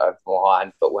of get it over the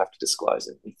line, but we'll have to disclose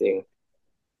everything.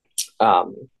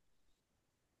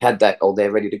 Had that all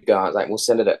there ready to go. I was like, we'll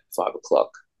send it at 5 o'clock.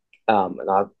 And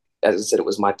as I said, it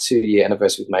was my 2-year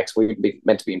anniversary with Max. We were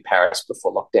meant to be in Paris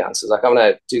before lockdown. So I was like, I'm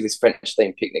going to do this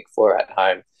French-themed picnic for her at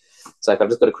home. So like, I've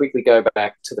just got to quickly go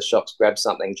back to the shops, grab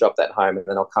something, drop that home, and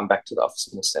then I'll come back to the office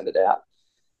and we'll send it out.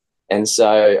 And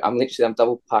so I'm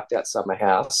double parked outside my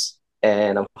house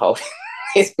and I'm holding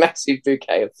this massive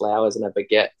bouquet of flowers and a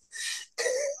baguette.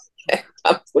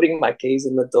 I'm putting my keys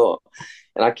in the door.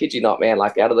 And I kid you not, man,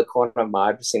 like out of the corner of my eye,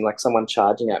 I've seen like someone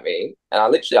charging at me. And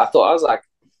I thought I was like,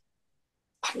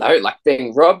 I don't know, like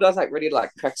being robbed. I was like ready to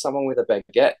like crack someone with a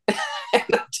baguette.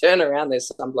 And I turn around, there's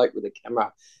some bloke with a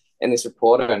camera and this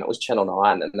reporter, and it was Channel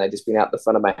 9, and they'd just been out the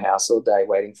front of my house all day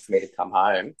waiting for me to come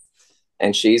home.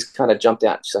 And she's kind of jumped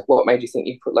out. She's like, what made you think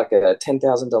you put like a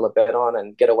 $10,000 bet on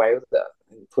and get away with it?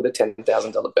 And put a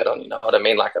 $10,000 bet on, you know what I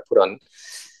mean? Like I put on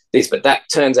this, but that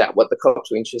turns out what the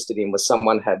cops were interested in was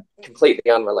someone had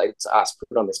completely unrelated to us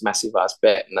put on this massive ass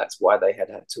bet, and that's why they had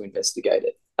to investigate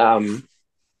it.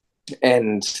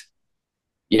 And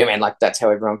yeah, man, like that's how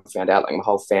everyone found out. Like my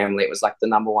whole family, it was like the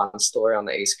 #1 story on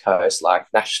the East Coast, like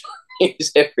national news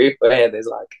everywhere. There's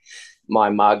like my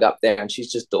mug up there, and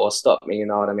she's just doorstopped me, you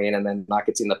know what I mean? And then like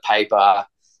it's in the paper.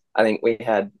 I think we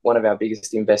had one of our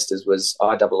biggest investors was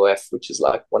IWF, which is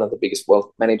like one of the biggest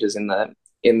wealth managers in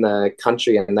the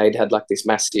country, and they'd had like this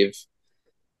massive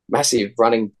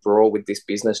running brawl with this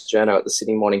business journal at the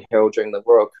Sydney Morning Herald during the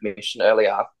Royal Commission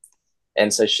earlier.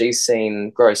 And so she's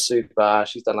seen Grow Super.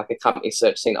 She's done like a company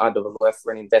search, seen IWF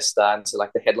for an investor. And so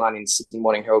like the headline in Sydney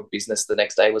Morning Herald Business the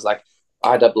next day was like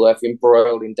IWF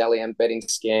embroiled in Dally M betting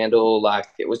scandal. Like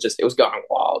it was going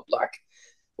wild. Like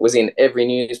it was in every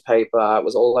newspaper. It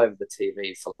was all over the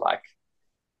TV for like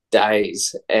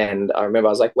days. And I remember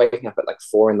I was like waking up at like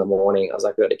 4 a.m. I was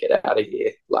like, I got to get out of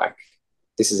here. Like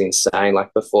this is insane.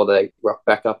 Like before they rocked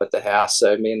back up at the house.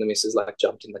 So me and the missus like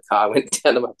jumped in the car, went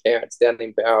down to my parents down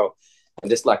in Barrel, and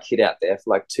just like hid out there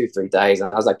for like 2-3 days.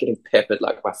 And I was like getting peppered,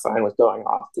 like my phone was going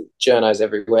off, the journos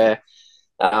everywhere.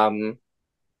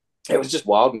 It was just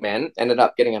wild, man. Ended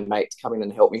up getting a mate to come in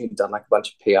and help me who'd done like a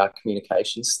bunch of PR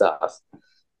communication stuff.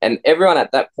 And everyone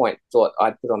at that point thought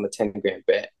I'd put on the 10 grand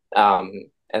bet.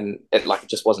 And it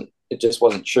just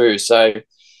wasn't true. So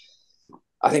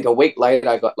I think a week later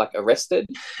I got like arrested,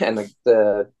 and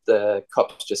the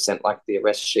cops just sent like the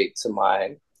arrest sheet to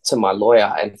my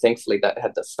lawyer, and thankfully that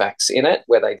had the facts in it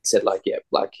where they said like, yeah,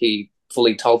 like he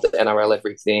fully told the NRL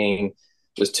everything.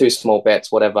 It was 2 small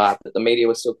bets, whatever, but the media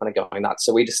was still kind of going nuts.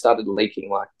 So we just started leaking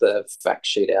like the fact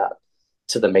sheet out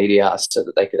to the media so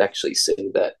that they could actually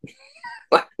see that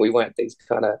like we weren't these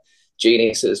kind of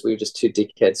geniuses. We were just 2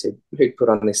 dickheads who'd put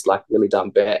on this like really dumb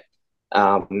bet.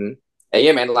 And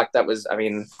yeah, man, like that was, I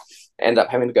mean, I ended up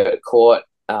having to go to court.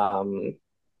 I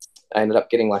ended up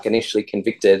getting like initially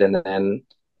convicted, and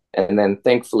then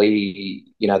thankfully,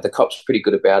 you know, the cops were pretty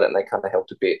good about it, and they kind of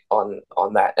helped a bit on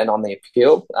that and on the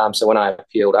appeal. So when I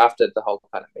appealed after the whole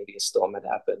kind of media storm had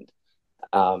happened,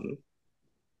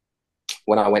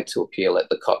 when I went to appeal it,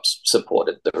 the cops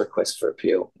supported the request for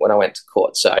appeal when I went to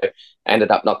court. So I ended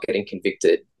up not getting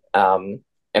convicted.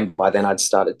 And by then I'd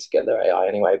started Together AI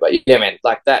anyway. But yeah, man,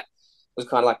 like that was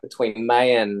kind of like between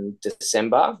May and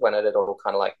December when it had all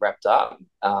kind of like wrapped up.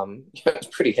 It was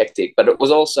pretty hectic, but it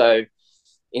was also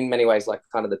in many ways like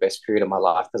kind of the best period of my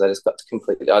life, because I just got to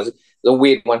completely, it was a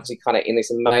weird one, because you're kind of in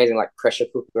this amazing like pressure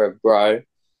cooker of Grow,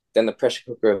 then the pressure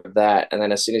cooker of that, and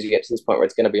then as soon as you get to this point where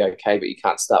it's going to be okay, but you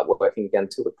can't start working again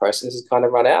until the process is kind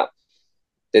of run out,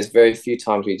 there's very few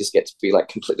times where you just get to be like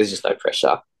complete, there's just no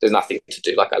pressure, there's nothing to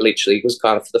do. Like I literally was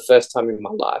kind of for the first time in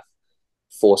my life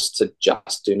forced to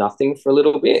just do nothing for a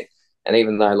little bit. And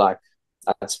even though like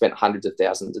I spent hundreds of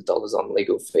thousands of dollars on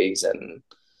legal fees and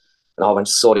a whole bunch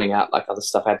of sorting out like other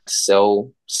stuff I had to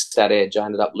sell, StatEdge, I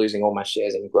ended up losing all my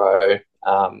shares in Grow,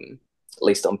 at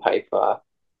least on paper.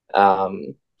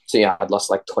 So yeah, I'd lost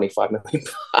like 25 million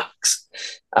bucks.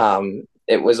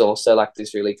 It was also like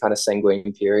this really kind of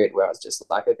sanguine period where I was just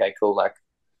like, okay, cool. Like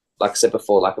I said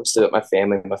before, like I've still got my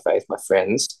family, my faith, my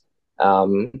friends.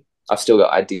 I've still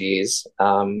got ideas.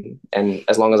 And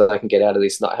as long as I can get out of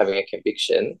this not having a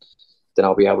conviction, then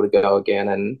I'll be able to go again.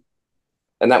 And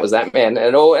that was that, man. And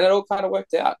it all kind of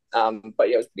worked out. But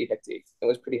yeah, it was pretty hectic. It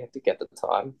was pretty hectic at the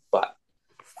time. But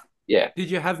yeah. Did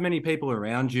you have many people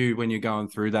around you when you're going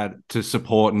through that to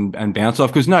support and bounce off?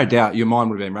 Because no doubt your mind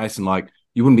would have been racing. Like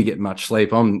you wouldn't be getting much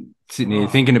sleep. I'm sitting here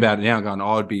thinking about it now, going,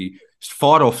 I would be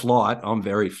fight or flight. I'm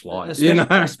very flight.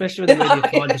 Especially when the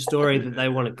media find a story that they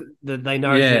want to, that they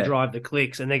know is going to drive the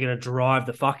clicks, and they're going to drive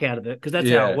the fuck out of it, because that's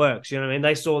how it works. You know what I mean?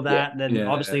 They saw that, and then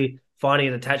obviously finding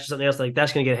it attached to something else, like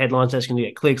that's going to get headlines, that's going to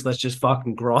get clicks. Let's just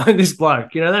fucking grind this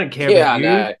bloke. You know, they don't care about you.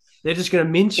 No. They're just going to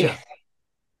mince you.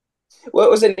 Well,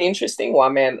 it was an interesting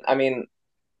one, man. I mean,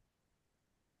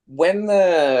 when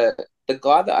the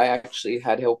guy that I actually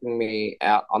had helping me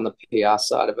out on the PR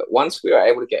side of it, once we were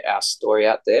able to get our story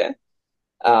out there,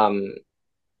 and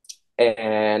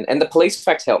the police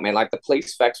facts helped, man. Like the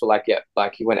police facts were like, yeah,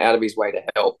 like he went out of his way to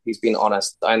help. He's been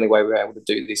honest. The only way we were able to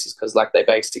do this is because like they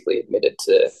basically admitted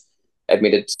to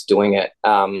doing it,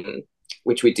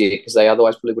 which we did, because they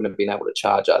otherwise probably wouldn't have been able to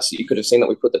charge us. You could have seen that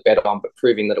we put the bet on, but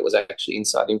proving that it was actually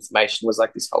inside information was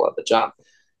like this whole other jump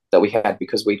that we had,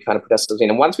 because we kind of put ourselves in.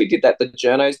 And once we did that, the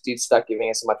journos did start giving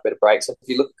us a much better break. So if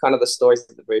you look at kind of the stories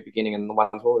at the very beginning and the ones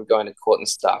where we're going to court and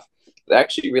stuff, they're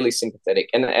actually really sympathetic.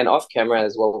 And off camera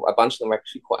as well, a bunch of them were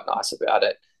actually quite nice about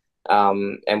it.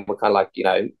 And we're kind of like, you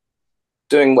know,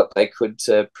 doing what they could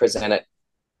to present it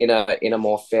in a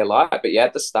more fair light. But yeah,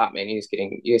 at the start, man, he was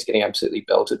getting absolutely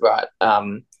belted, right?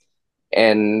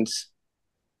 And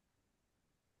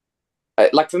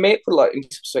like for me, it put a lot into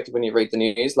perspective when you read the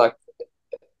news. Like,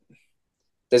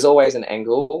 there's always an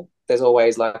angle. There's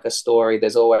always like a story.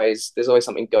 There's always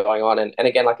something going on. And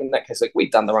again, like in that case, like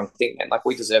we'd done the wrong thing, man. Like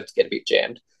we deserve to get a bit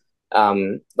jammed.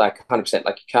 Like 100%.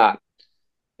 Like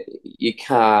you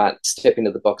can't step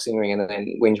into the boxing ring and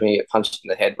then whinge me, get punched in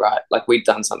the head, right? Like we'd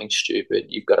done something stupid.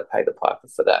 You've got to pay the piper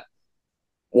for that.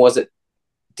 Was it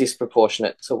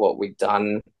disproportionate to what we'd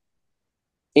done?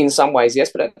 In some ways,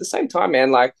 yes, but at the same time,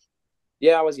 man, like,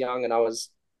 yeah, I was young and I was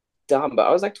dumb, but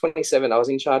I was like 27. I was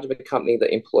in charge of a company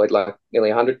that employed like nearly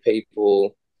 100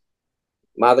 people.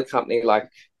 My other company, like,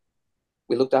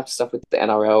 we looked after stuff with the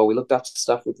NRL, we looked after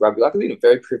stuff with rugby. Like, I was in a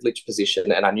very privileged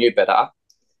position and I knew better.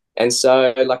 And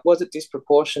so, like, was it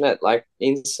disproportionate? Like,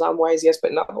 in some ways, yes,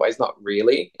 but in other ways, not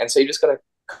really. And so you just got to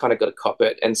kind of got to cop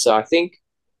it. And so I think,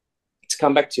 to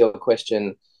come back to your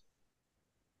question,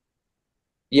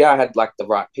 yeah, I had like the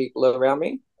right people around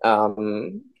me.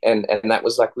 And that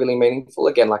was like really meaningful.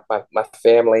 Again, like my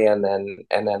family, and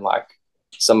then like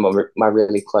some of my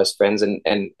really close friends, and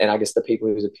I guess the people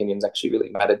whose opinions actually really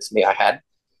mattered to me, I had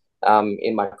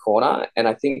in my corner. And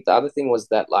I think the other thing was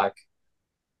that, like,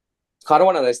 kind of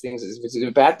one of those things is, if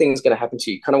a bad thing is going to happen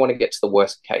to you, you kind of want to get to the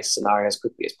worst case scenario as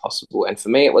quickly as possible. And for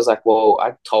me, it was like, well,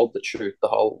 I told the truth the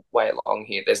whole way along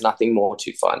here. There's nothing more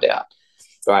to find out.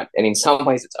 Right. And in some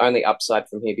ways, it's only upside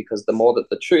from here, because the more that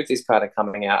the truth is kind of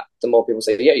coming out, the more people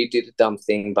say, yeah, you did a dumb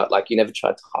thing, but like you never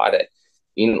tried to hide it.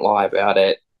 You didn't lie about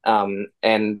it.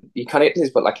 And you kind of get to this,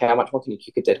 but like, how much more can you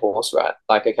kick a dead horse, right?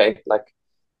 Like, okay, like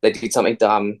they did something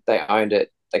dumb, they owned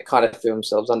it, they kind of threw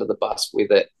themselves under the bus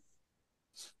with it.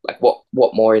 Like, what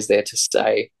more is there to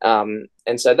say? And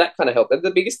so that kind of helped. The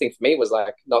biggest thing for me was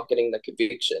like not getting the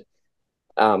conviction.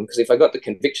 Because if I got the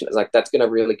conviction, it's like, that's going to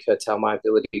really curtail my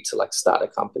ability to like start a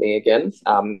company again.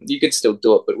 You could still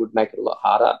do it, but it would make it a lot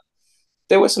harder.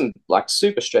 There were some like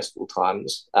super stressful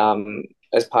times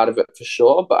as part of it, for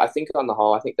sure. But I think on the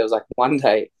whole, I think there was like one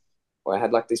day where I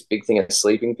had like this big thing of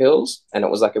sleeping pills, and it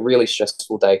was like a really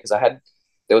stressful day because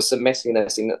there was some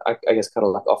messiness in, I guess, kind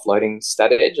of like offloading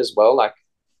Stat Edge as well. Like,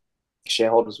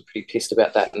 shareholders were pretty pissed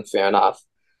about that, and fair enough.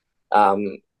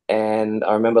 Um, and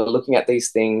I remember looking at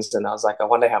these things, and I was like, I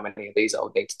wonder how many of these I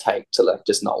would need to take to like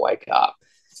just not wake up.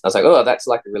 I was like, oh, that's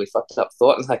like a really fucked up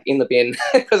thought. And like, in the bin,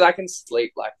 because I can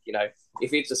sleep. Like,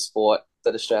 if it's a sport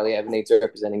that Australia ever needs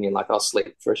representing in, like, I'll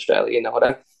sleep for Australia. You know what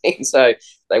I mean? So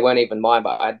they weren't even mine,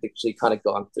 but I'd literally kind of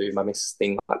gone through my missus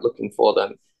thing, like looking for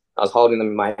them. I was holding them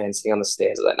in my hand, sitting on the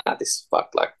stairs. I was like, nah, this is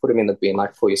fucked. Like, put them in the bin.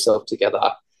 Like, pull yourself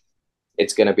together.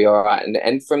 It's going to be all right.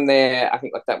 And from there, I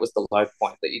think like that was the low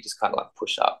point that you just kind of like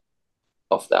push up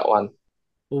off that one.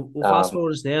 We'll fast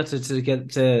forward us now to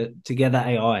get to Together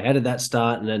AI. How did that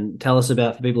start? And then tell us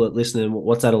about, for people that listen,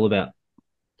 what's that all about?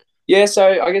 Yeah,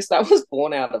 so I guess that was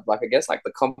born out of like, I guess, like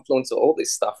the confluence of all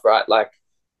this stuff, right? Like,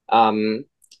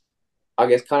 I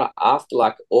guess kind of after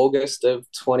like August of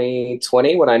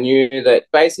 2020, when I knew that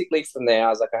basically from there, I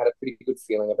was like, I had a pretty good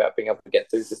feeling about being able to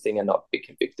get through the thing and not be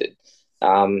convicted.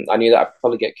 I knew that I'd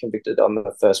probably get convicted on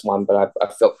the first one, but I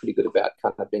felt pretty good about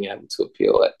kind of being able to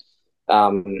appeal it.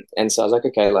 And so I was like,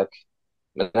 okay, like,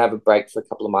 I'm gonna have a break for a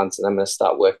couple of months, and I'm gonna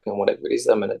start working on whatever it is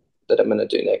that I'm gonna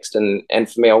do next. And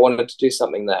for me, I wanted to do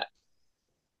something that,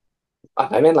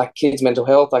 I mean, like kids' mental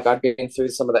health. Like, I'd been through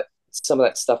some of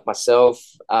that stuff myself.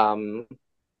 I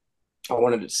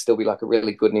wanted it to still be like a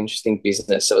really good and interesting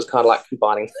business. So it was kind of like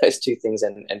combining those two things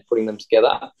and putting them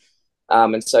together.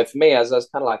 And so for me, as I was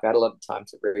kind of like, I had a lot of time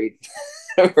to read,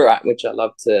 right, which I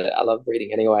love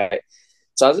reading anyway.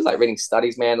 So I was just like reading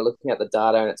studies, man, and looking at the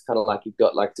data, and it's kind of like you've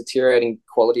got like deteriorating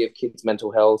quality of kids'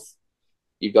 mental health.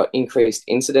 You've got increased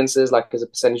incidences, like as a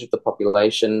percentage of the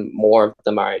population, more of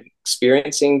them are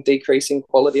experiencing decreasing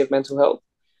quality of mental health.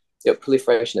 You've got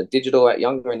proliferation of digital at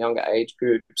younger and younger age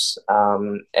groups.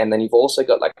 And then you've also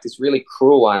got like this really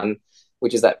cruel one,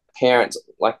 which is that parents,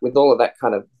 like with all of that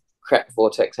kind of crap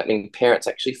vortex happening, parents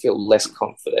actually feel less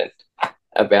confident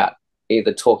about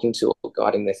either talking to or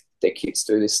guiding their kids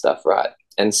through this stuff, right?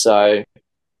 And so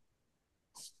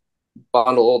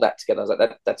bundle all that together, I was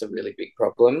like, that's a really big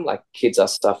problem. Like, kids are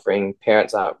suffering,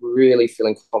 parents aren't really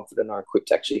feeling confident or equipped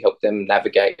to actually help them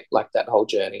navigate like that whole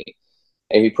journey.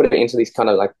 And if you put it into this kind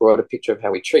of like broader picture of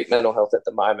how we treat mental health at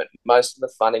the moment, most of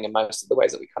the funding and most of the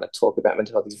ways that we kind of talk about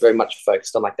mental health is very much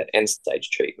focused on like that end stage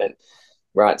treatment,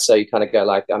 right? So you kind of go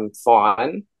like, I'm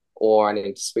fine, or I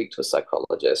need to speak to a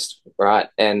psychologist, right?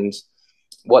 And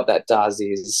what that does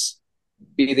is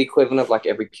be the equivalent of like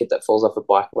every kid that falls off a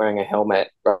bike wearing a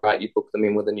helmet, right? You book them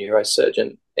in with a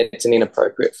neurosurgeon. It's an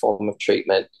inappropriate form of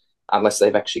treatment unless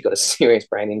they've actually got a serious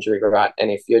brain injury, right? And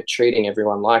if you're treating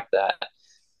everyone like that,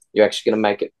 you're actually going to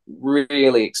make it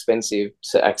really expensive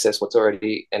to access what's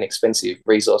already an expensive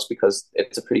resource, because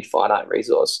it's a pretty finite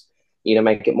resource. You're going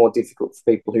to make it more difficult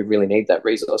for people who really need that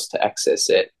resource to access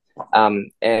it.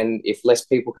 And if less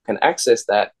people can access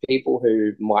that, people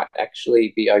who might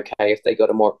actually be okay if they got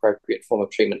a more appropriate form of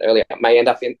treatment earlier may end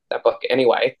up in that bucket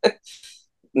anyway,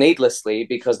 needlessly,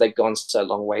 because they've gone so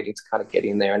long waiting to kind of get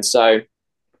in there. And so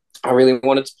I really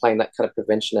wanted to play in that kind of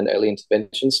prevention and early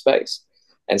intervention space.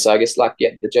 And so I guess like,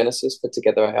 yeah, the genesis for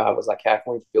Together AI was like, how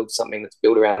can we build something that's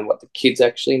built around what the kids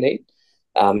actually need?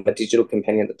 A digital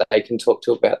companion that they can talk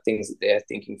to about things that they're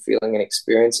thinking, feeling, and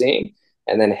experiencing,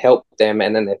 and then help them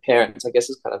and then their parents, I guess,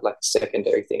 is kind of like a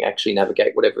secondary thing, actually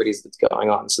navigate whatever it is that's going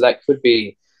on. So that could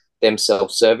be them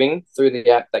self-serving through the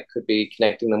app. That could be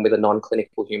connecting them with a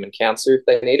non-clinical human counselor if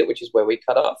they need it, which is where we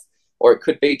cut off, or it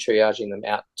could be triaging them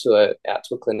out to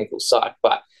a clinical psych.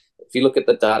 But if you look at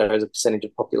the data as a percentage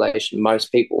of population,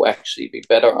 most people will actually be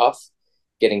better off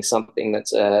getting something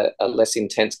that's a less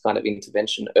intense kind of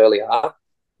intervention earlier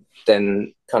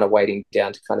than kind of waiting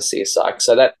down to kind of see a psych.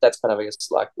 So that's kind of, I guess,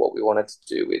 like what we wanted to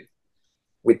do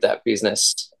with that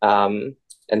business. And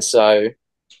so,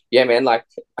 yeah, man, like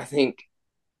I think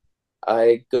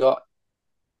I got,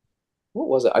 what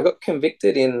was it? I got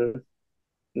convicted in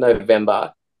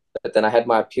November, but then I had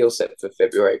my appeal set for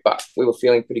February, but we were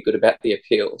feeling pretty good about the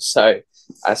appeal. So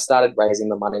I started raising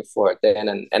the money for it then.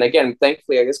 And again,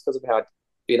 thankfully, I guess because of how I'd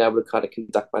been able to kind of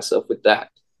conduct myself with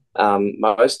that,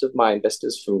 most of my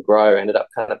investors from Grow ended up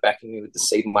kind of backing me with the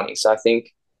seed money. So I think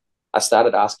I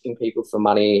started asking people for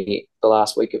money the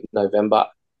last week of November.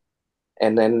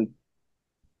 And then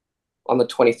on the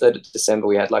 23rd of December,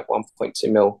 we had like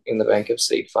 1.2 mil in the bank of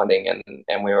seed funding,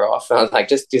 and we were off. And I was like,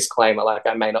 just disclaimer, like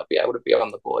I may not be able to be on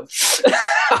the board,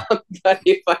 but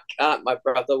if I can't, my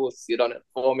brother will sit on it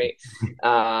for me.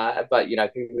 But you know,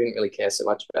 people didn't really care so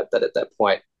much about that at that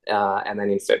point. And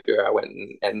then in February, I went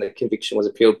and the conviction was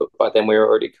appealed, but by then we were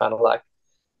already kind of like,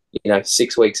 you know,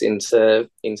 6 weeks into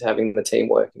having the team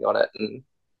working on it,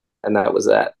 and that was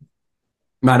that.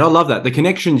 Mate, I love that. The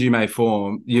connections you may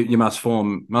form, you must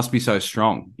form, must be so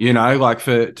strong. You know, like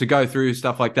to go through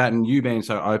stuff like that, and you being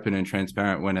so open and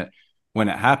transparent when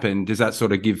it happened. Does that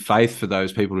sort of give faith for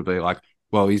those people to be like,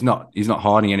 well, he's not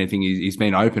hiding anything. He's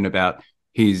been open about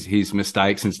his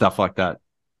mistakes and stuff like that.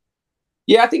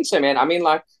 Yeah, I think so, man. I mean,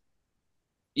 like,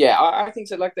 yeah, I think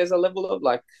so. Like, there's a level of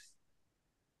like,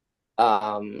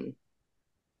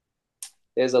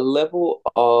 there's a level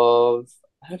of,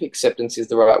 I don't know if acceptance is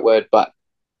the right word, but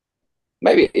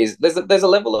maybe it is. There's a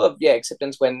level of, yeah,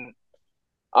 acceptance when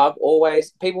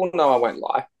people know I won't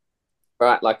lie,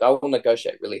 right? Like I will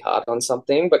negotiate really hard on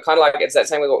something, but kind of like it's that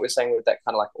same with what we are saying with that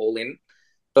kind of like all in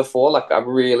before. Like I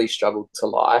really struggled to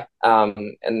lie,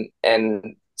 and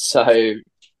so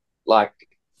like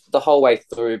the whole way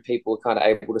through, people are kind of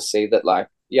able to see that like,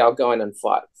 yeah, I'll go in and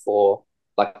fight for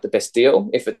like the best deal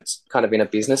if it's kind of in a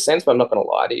business sense, but I'm not going to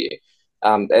lie to you.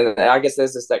 And I guess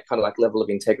there's just that kind of like level of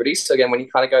integrity. So again, when you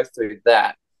kind of go through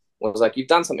that, it was like you've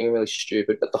done something really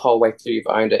stupid, but the whole way through you've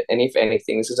owned it. And if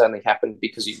anything, this has only happened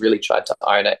because you really tried to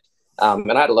own it.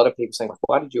 And I had a lot of people saying, like,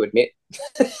 why did you admit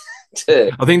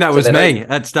to? I think that was me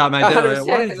at Start Mate.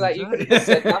 Like, you could have just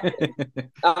said nothing.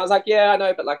 I was like, yeah, I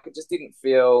know, but like it just didn't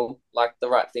feel like the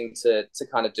right thing to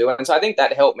kind of do. And so I think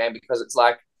that helped, man, because it's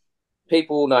like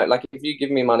people know, like if you give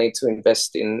me money to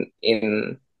invest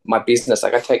in my business,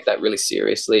 like I take that really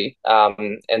seriously.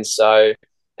 And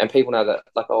people know that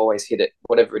like I always hit it,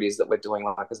 whatever it is that we're doing,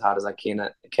 like as hard as I can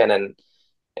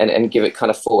and give it kind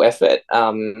of full effort.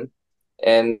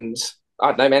 And I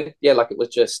don't know, man. Yeah, like it was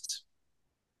just,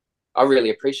 I really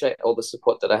appreciate all the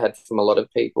support that I had from a lot of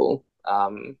people,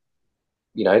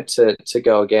 you know, to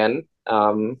go again,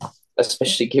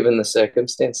 especially given the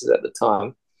circumstances at the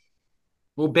time.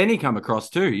 Well, Benny come across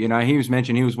too. You know, he was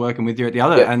mentioned he was working with you at the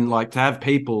other, and like to have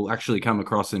people actually come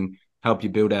across and help you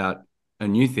build out a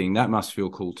new thing, that must feel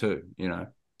cool too. You know,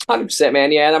 100%,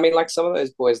 man. Yeah, and I mean, like some of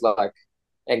those boys, like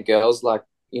and girls, like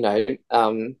you know,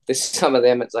 there's some of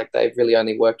them. It's like they've really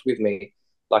only worked with me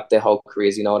like their whole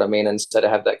careers. You know what I mean? And so to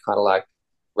have that kind of like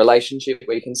relationship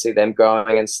where you can see them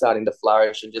growing and starting to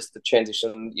flourish, and just the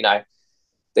transition. You know,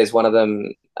 there's one of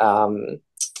them.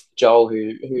 Joel,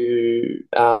 who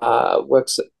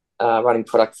works running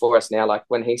product for us now. Like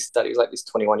when he started, he was like this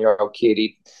 21-year-old kid.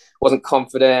 He wasn't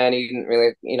confident. He didn't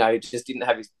really, you know, just didn't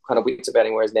have his kind of wits about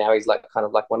him. Whereas now he's like kind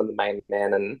of like one of the main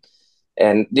men.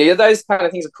 And yeah, those kind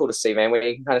of things are cool to see, man. Where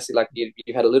you can kind of see like you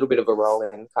had a little bit of a role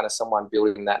in kind of someone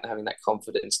building that and having that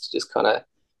confidence to just kind of,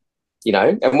 you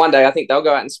know. And one day I think they'll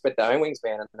go out and spread their own wings,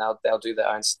 man, and they'll do their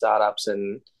own startups,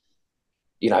 and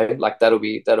you know, like that'll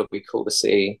be cool to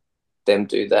see them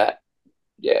do that.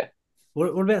 Yeah. What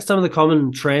about some of the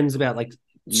common trends about like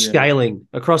scaling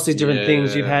across these different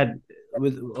things you've had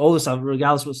with all the stuff,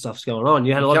 regardless of what stuff's going on?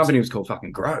 You had a lot. Company was called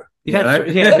fucking Grow. You had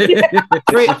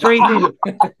three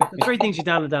things you've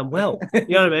done well. You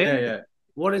know what I mean? Yeah.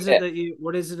 What is it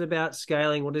what is it about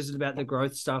scaling? What is it about the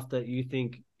growth stuff that you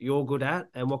think you're good at,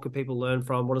 and what could people learn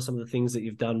from? What are some of the things that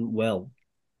you've done well?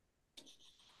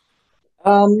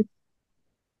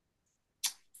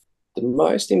 the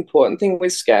most important thing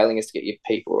with scaling is to get your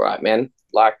people right, man.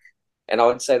 Like, and I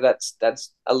would say that's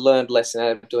a learned lesson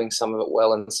out of doing some of it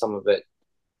well and some of it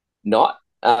not.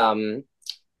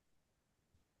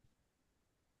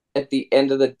 At the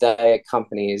end of the day, a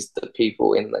company is the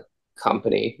people in the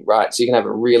company, right? So you can have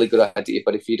a really good idea,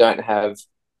 but if you don't have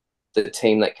the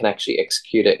team that can actually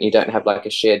execute it, and you don't have like a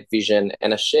shared vision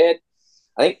and a shared,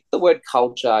 I think the word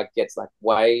culture gets like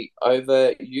way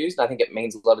overused. And I think it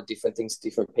means a lot of different things to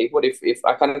different people. But if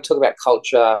I kind of talk about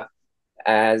culture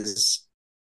as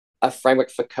a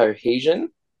framework for cohesion,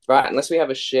 right? Unless we have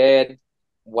a shared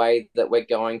way that we're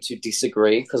going to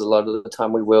disagree, because a lot of the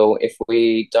time we will, if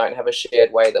we don't have a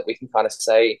shared way that we can kind of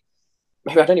say,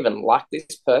 maybe I don't even like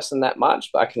this person that much,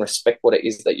 but I can respect what it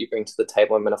is that you bring to the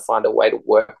table. I'm going to find a way to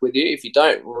work with you. If you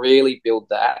don't really build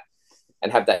that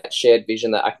and have that shared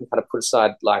vision that I can kind of put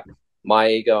aside like my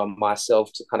ego and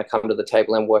myself to kind of come to the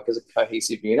table and work as a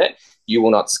cohesive unit, you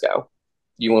will not scale.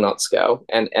 You will not scale.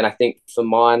 And I think for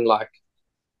mine, like,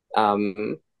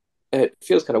 it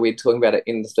feels kind of weird talking about it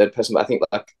in the third person, but I think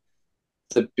like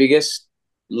the biggest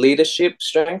leadership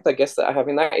strength, I guess, that I have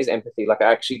in that is empathy. Like,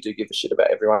 I actually do give a shit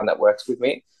about everyone that works with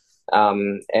me.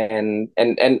 And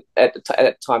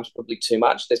at times probably too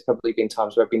much. There's probably been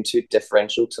times where I've been too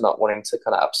deferential to not wanting to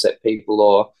kind of upset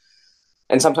people,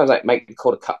 and sometimes I make the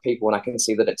call to cut people when I can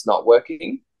see that it's not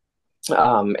working.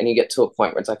 And you get to a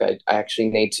point where it's like I actually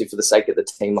need to, for the sake of the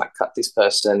team, like cut this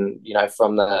person,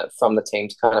 from the team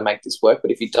to kind of make this work.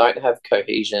 But if you don't have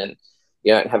cohesion,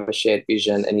 you don't have a shared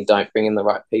vision, and you don't bring in the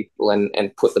right people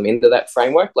and put them into that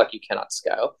framework, like, you cannot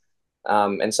scale.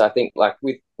 And so I think like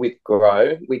with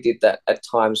Grow, we did that at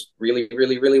times really,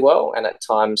 really, really well. And at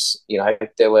times,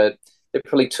 there were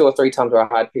probably 2 or 3 times where I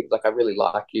hired people like, I really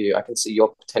like you. I can see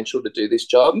your potential to do this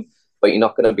job, but you're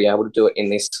not going to be able to do it in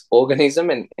this organism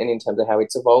and in terms of how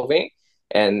it's evolving.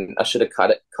 And I should have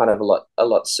cut it kind of a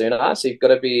lot sooner. So you've got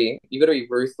to be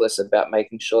ruthless about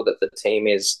making sure that the team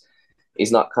is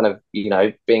not kind of,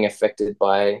 being affected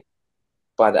by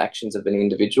the actions of an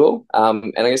individual.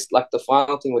 And I guess like the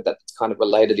final thing with that that's kind of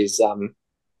related is,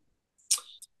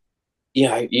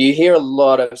 you hear a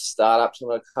lot of startups and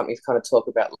a lot of companies kind of talk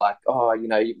about like, oh,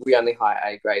 we only hire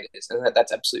A graders, and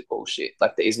that's absolute bullshit.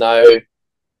 Like, there is no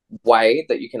way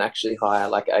that you can actually hire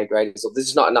like A graders, or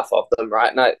there's not enough of them,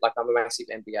 right? No, like, I'm a massive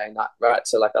NBA nut, right?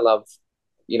 So like, I love,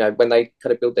 when they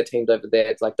kind of build their teams over there,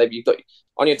 it's like you've got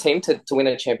on your team to win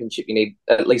a championship, you need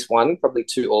at least one, probably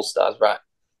 2 all-stars, right?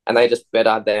 And they're just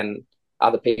better than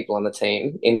other people on the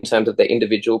team in terms of their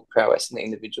individual prowess and their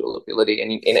individual ability,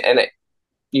 and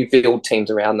you build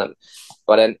teams around them.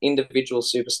 But an individual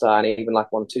superstar, and even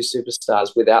like 1 or 2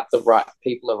 superstars, without the right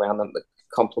people around them that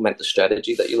complement the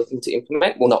strategy that you're looking to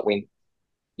implement, will not win.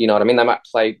 You know what I mean? They might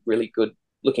play really good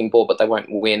looking ball, but they won't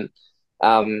win.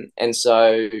 And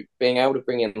so being able to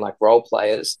bring in like role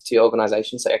players to your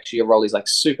organization, say actually your role is like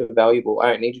super valuable.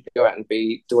 I don't need you to go out and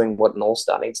be doing what an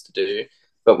all-star needs to do,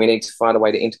 but we need to find a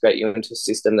way to integrate you into a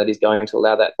system that is going to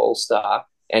allow that all-star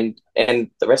and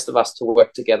the rest of us to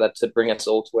work together to bring us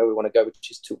all to where we want to go,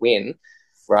 which is to win,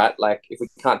 right? Like, if we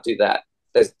can't do that,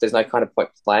 there's no kind of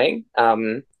point playing.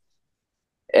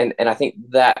 And I think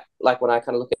that, like, when I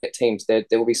kind of look at teams, there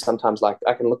will be sometimes like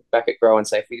I can look back at Grow and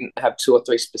say, if we didn't have 2 or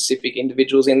 3 specific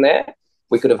individuals in there,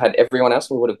 we could have had everyone else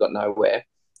and we would have got nowhere.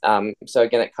 So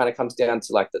again, it kind of comes down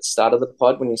to like the start of the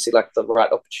pod, when you see like the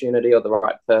right opportunity or the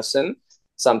right person.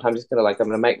 Sometimes it's kind of like, I'm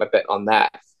going to make my bet on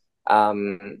that,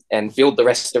 and build the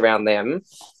rest around them,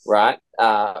 right?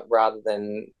 Rather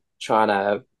than trying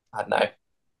to, I don't know,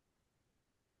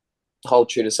 hold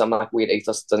true to some like weird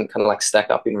ethos that doesn't kind of like stack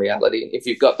up in reality. If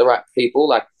you've got the right people,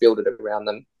 like, build it around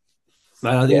them.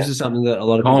 Mate, I think this is something that a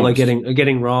lot of people are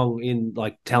getting wrong in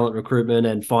like talent recruitment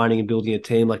and finding and building a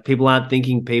team. Like, people aren't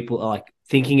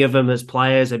thinking of them as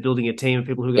players. They're building a team of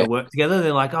people who are going to work together.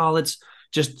 They're like, oh, let's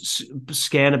just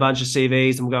scan a bunch of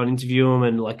CVs and we'll go and interview them,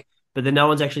 and like, but then no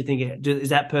one's actually thinking,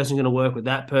 is that person going to work with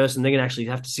that person? They're going to actually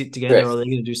have to sit together, or are they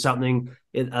going to do something?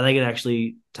 Are they going to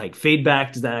actually take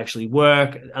feedback? Does that actually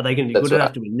work? Are they going to be good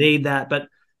enough? Do we need that? But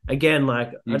again,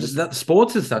 like,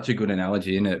 sports is such a good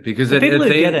analogy, isn't it? Because people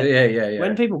get it. Yeah.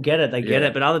 When people get it, they get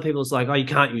it. But other people, it's like, oh, you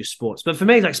can't use sports. But for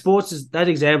me, like, sports is that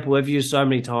example I've used so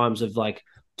many times of like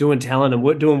doing talent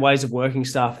and doing ways of working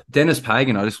stuff. Dennis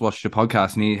Pagan, I just watched a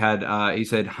podcast, and he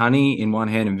said honey in one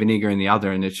hand and vinegar in the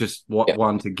other, and it's just what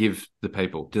one to give the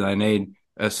people. Do they need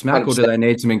a smack 100%. Or do they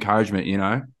need some encouragement?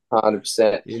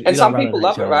 100%. And some people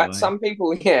love it, right? Some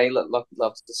people,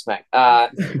 loves to smack.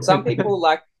 Some people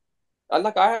like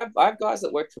I have guys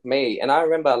that work for me, and I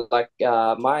remember like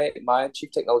my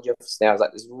chief technology officer now is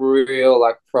like this real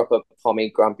like proper pommy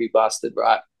grumpy bastard,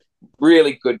 right?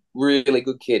 really good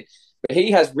kid. But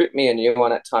he has ripped me a new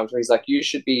one at times where he's like, you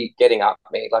should be getting up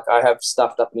at me. Like, I have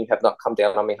stuffed up and you have not come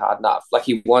down on me hard enough. Like,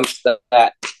 he wants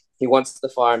he wants the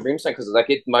fire and brimstone because like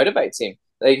it motivates him.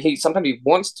 Like, sometimes he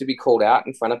wants to be called out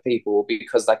in front of people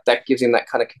because like that gives him that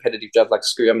kind of competitive drive. Like,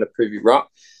 screw, I'm going to prove you wrong.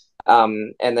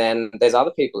 And then there's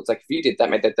other people. It's like, if you did that,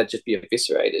 mate, that'd just be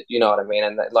eviscerated. You know what I mean?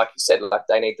 And like you said, like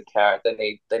they need the carrot, they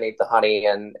need the honey,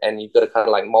 and you've got to kind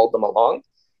of like mold them along.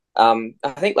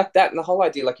 I think like that, and the whole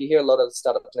idea, like you hear a lot of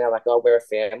startups now, like, oh, we're a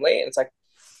family, and it's like,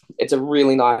 it's a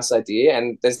really nice idea,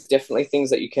 and there's definitely things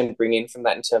that you can bring in from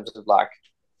that in terms of like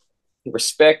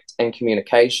respect and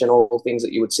communication, all things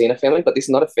that you would see in a family. But this is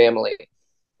not a family,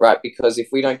 right? Because if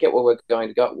we don't get where we're going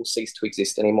to go, it will cease to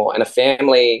exist anymore. And a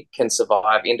family can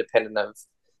survive independent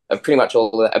of pretty much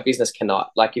all that. A business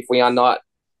cannot. Like, if we are not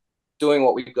doing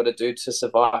what we've got to do to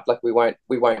survive, like we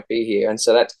won't be here. And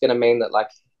so that's going to mean that like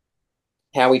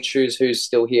how we choose who's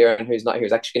still here and who's not here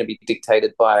is actually going to be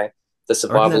dictated by the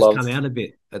survival of. Come out a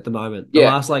bit at the moment. The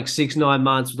last like 6-9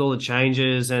 months with all the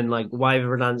changes and like wave of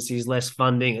redundancies, less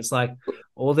funding. It's like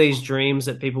all these dreams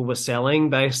that people were selling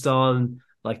based on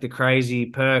like the crazy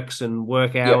perks and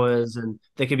work hours, and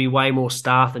there could be way more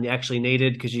staff than you actually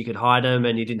needed because you could hide them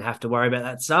and you didn't have to worry about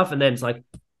that stuff. And then it's like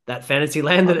that fantasy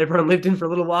land that everyone lived in for a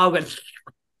little while, but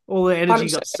all the energy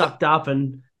 100%. got sucked up,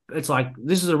 and it's like,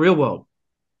 this is a real world.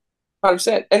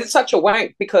 100%. And it's such a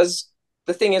wank because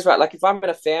the thing is, right, like if I'm in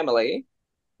a family,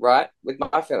 right, with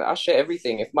my family, I share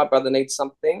everything. If my brother needs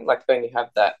something, like, Ben, you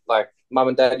have that. Like, mum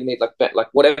and dad, you need like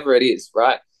whatever it is,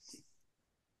 right?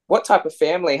 What type of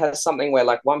family has something where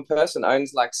like one person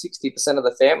owns like 60% of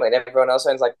the family and everyone else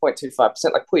owns like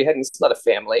 0.25%? Like, pull your head in, it's not a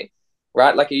family,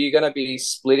 right? Like, are you going to be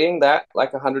splitting that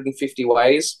like 150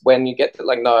 ways when you get to,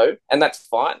 like, no, and that's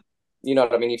fine. You know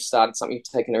what I mean? You've started something, you've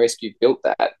taken a risk, you've built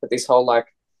that. But this whole like,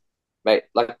 mate,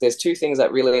 like there's two things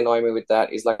that really annoy me with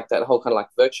that is like that whole kind of like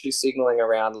virtue signaling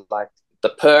around like the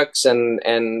perks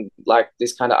and like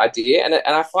this kind of idea. And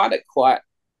I find it quite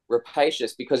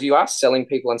rapacious because you are selling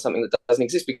people on something that doesn't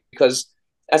exist. Because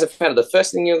as a founder, the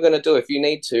first thing you're going to do if you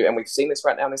need to, and we've seen this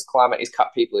right now in this climate, is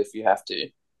cut people if you have to.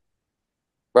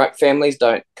 Right? Families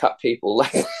don't cut people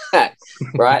like that.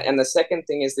 Right? And the second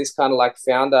thing is this kind of like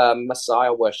founder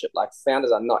messiah worship. Like,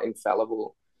 founders are not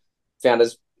infallible.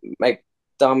 Founders make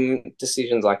dumb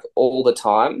decisions like all the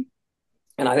time.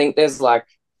 And I think there's like,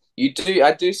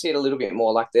 I do see it a little bit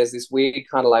more. Like, there's this weird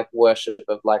kind of like worship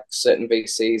of like certain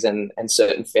VCs and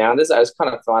certain founders. I just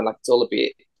kind of find like it's all a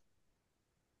bit,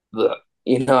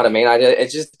 you know what I mean?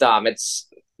 It's just dumb. It's,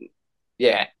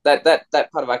 yeah, that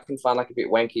part of it I can find like a bit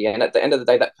wanky. And at the end of the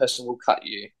day, that person will cut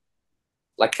you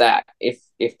like that if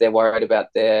they're worried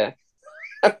about their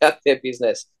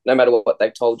business, no matter what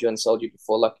they've told you and sold you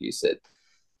before, like you said.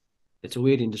 It's a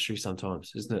weird industry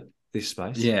sometimes, isn't it? This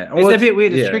space. Yeah. It's a bit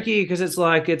weird. It's tricky because it's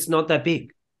like, it's not that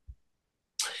big.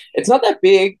 It's not that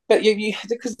big, but you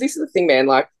because this is the thing, man.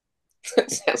 Like,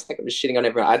 it sounds like I'm just shitting on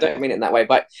everyone. I don't mean it in that way,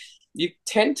 but you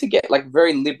tend to get like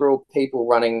very liberal people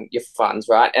running your funds,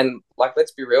 right? And like,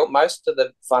 let's be real, most of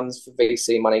the funds for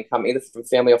VC money come either from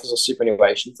family office or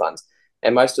superannuation funds.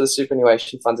 And most of the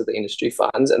superannuation funds are the industry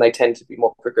funds, and they tend to be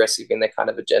more progressive in their kind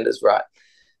of agendas, right?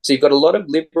 So you've got a lot of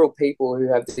liberal people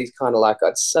who have these kind of like,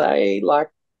 I'd say like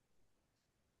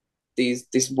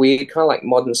this weird kind of like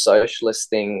modern socialist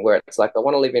thing where it's like, I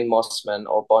want to live in Mossman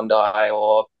or Bondi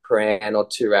or Prahran or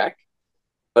Toorak,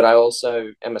 but I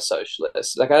also am a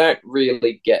socialist. Like, I don't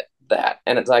really get that.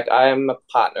 And it's like, I am a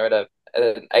partner at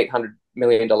an $800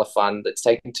 million fund that's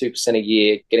taking 2% a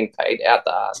year, getting paid out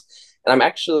the ass. And I'm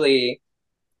actually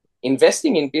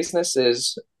investing in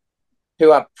businesses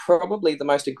who are probably the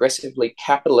most aggressively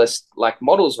capitalist like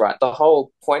models, right? The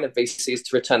whole point of VC is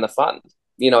to return the fund.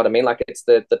 You know what I mean? Like, it's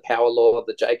the power law of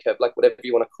the J-curve, like whatever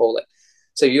you want to call it.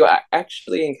 So you are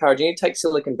actually encouraging, you take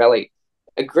Silicon Valley,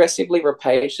 aggressively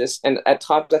rapacious and at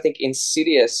times I think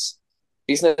insidious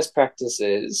business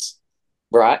practices,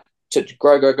 right? To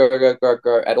grow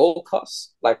at all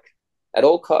costs, like at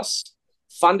all costs,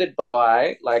 funded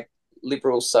by like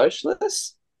liberal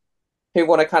socialists who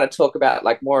want to kind of talk about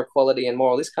like more equality and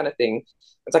more all this kind of thing.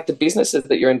 It's like the businesses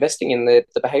that you're investing in, the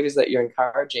behaviors that you're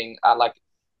encouraging are like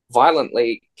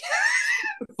violently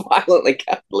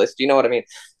capitalist. You know what I mean?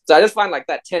 So I just find like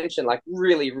that tension like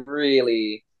really,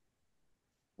 really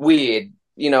weird.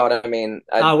 You know what I mean?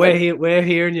 We're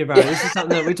hearing you, bro. This is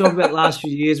something that we talk about the last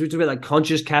few years. We talk about like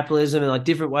conscious capitalism and like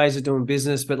different ways of doing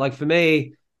business. But like for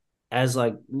me, as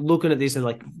like looking at this and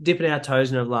like dipping our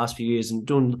toes in over the last few years and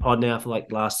doing the pod now for like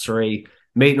the last 3,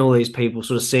 meeting all these people,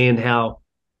 sort of seeing how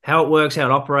it works, how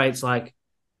it operates, like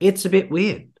it's a bit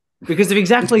weird because of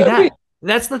exactly that.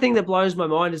 That's the thing that blows my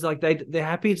mind is like they're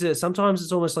happy to, sometimes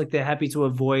it's almost like they're happy to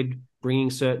avoid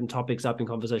bringing certain topics up in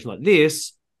conversation like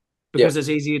this Yeah. because it's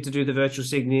easier to do the virtue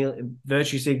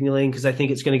signaling because they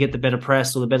think it's going to get the better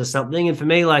press or the better something. And for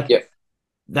me, like Yeah.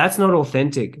 that's not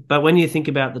authentic. But when you think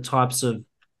about the types of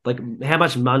like how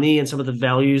much money and some of the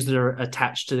values that are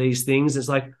attached to these things, it's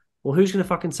like, well, who's going to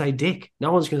fucking say dick?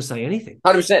 No one's going to say anything.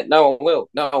 100%. No one will.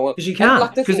 No one will. Because you And can't.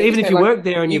 like the Because thing even is, if man, you like work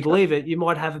there and you you believe it, you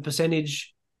might have a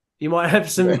percentage. You might have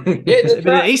some yeah, a that's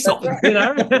bit of right. ESOP, That's you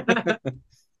right. know.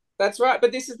 That's right.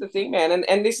 But this is the thing, man,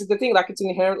 and this is the thing. Like, it's an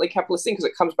inherently capitalist thing because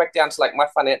it comes back down to like my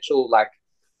financial like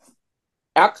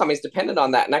outcome is dependent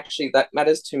on that, and actually that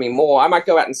matters to me more. I might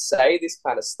go out and say this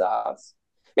kind of stuff.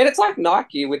 Man, it's like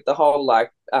Nike with the whole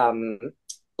like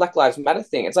Black Lives Matter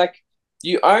thing. It's like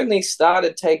you only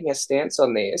started taking a stance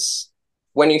on this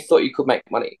when you thought you could make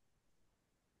money.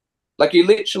 Like you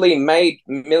literally made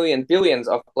billions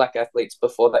of black athletes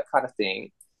before that kind of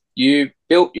thing. You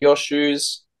built your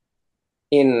shoes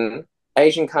in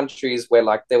Asian countries where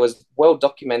like there was well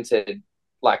documented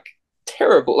like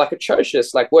terrible, like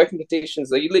atrocious, like working conditions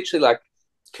that you literally like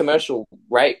commercial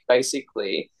rape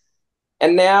basically.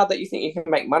 And now that you think you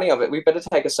can make money of it, we better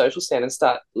take a social stand and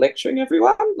start lecturing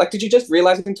everyone. Like, did you just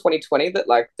realize in 2020 that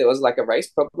like there was like a race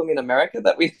problem in America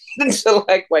that we needed to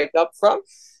like wake up from?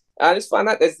 I just find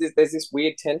that there's this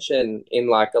weird tension in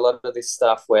like a lot of this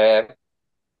stuff where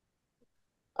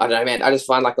I don't know, man. I just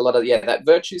find like a lot of that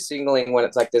virtue signaling when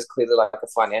it's like there's clearly like a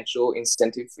financial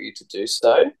incentive for you to do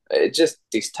so. It's just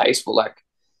distasteful. Like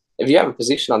if you have a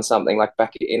position on something, like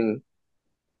back it in.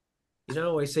 You don't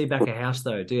always see back of house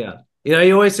though, do you? You know,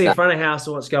 you always see No, front of house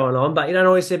and what's going on, but you don't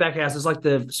always see back of house. It's like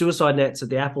the suicide nets at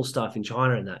the Apple stuff in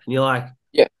China and that. And you're like,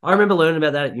 yeah, I remember learning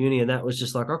about that at uni, and that was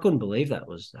just like I couldn't believe that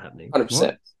was happening.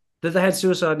 100%. That they had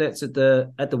suicide nets at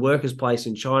the workers' place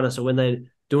in China. So when they're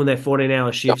doing their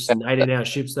 14-hour shifts and 18-hour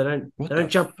shifts, they don't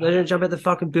jump out the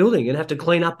fucking building and have to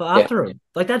clean up Yeah, after them.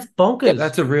 Like that's yeah, bonkers.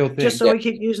 That's a real thing. Just so yeah. we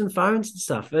keep using phones and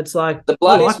stuff. It's like The I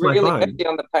blood is like my really phone. messy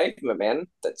on the pavement, man.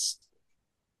 That's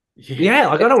Yeah,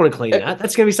 like I don't want to clean that.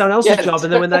 That's going to be someone else's yeah, job. that's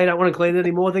And then right. when they don't want to clean it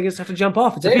anymore, they just have to jump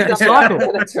off. It's a They vicious jump out.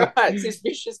 cycle. That's right. It's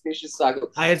this vicious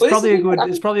cycle. Hey, Well, this is the thing,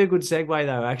 it's probably a good segue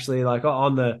though. Actually, like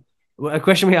on the a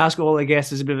question we ask all our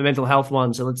guests is a bit of a mental health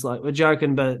one. So it's like we're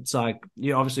joking, but it's like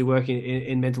you obviously work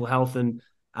in mental health, and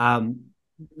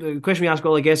the question we ask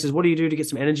all our guests is, what do you do to get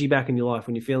some energy back in your life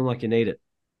when you're feeling like you need it?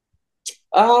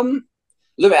 Um,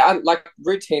 look, like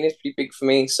routine is pretty big for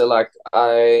me. So like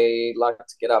I like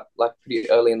to get up like pretty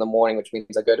early in the morning, which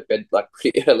means I go to bed like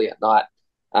pretty early at night.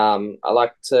 I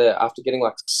like to after getting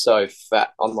like so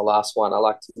fat on the last one, I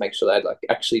like to make sure that I like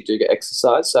actually do get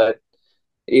exercise. So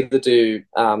either do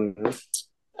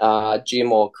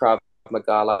gym or Krav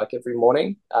Maga like every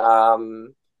morning.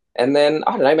 And then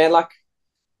I don't know, man. Like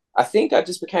I think I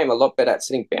just became a lot better at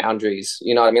setting boundaries.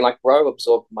 You know what I mean? Like bro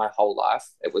absorbed my whole life.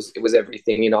 It was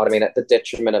everything. You know what I mean? At the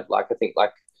detriment of like I think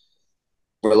like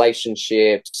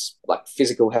relationships, like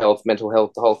physical health, mental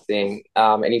health, the whole thing.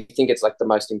 And you think it's like the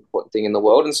most important thing in the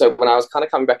world. And so when I was kind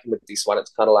of coming back in with this one,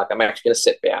 it's kind of like I'm actually going to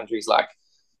set boundaries. Like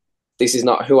this is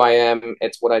not who I am.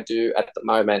 It's what I do at the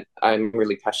moment. I'm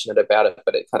really passionate about it,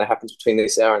 but it kind of happens between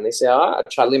this hour and this hour. I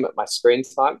try to limit my screen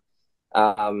time.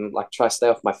 Like try to stay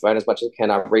off my phone as much as I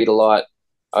can. I read a lot.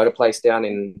 I own a place down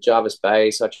in Jarvis Bay,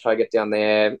 so I try to get down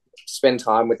there, spend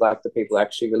time with like the people I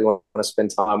actually really want to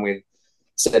spend time with.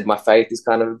 Said my faith is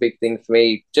kind of a big thing for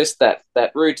me. Just that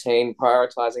routine,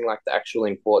 prioritizing like the actual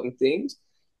important things.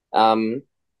 Um,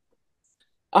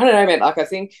 I don't know, man. Like I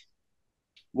think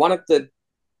one of the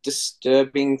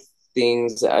disturbing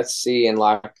things that I see in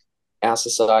like our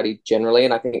society generally,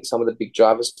 and I think some of the big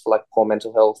drivers for like poor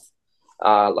mental health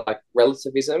like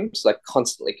relativism, so like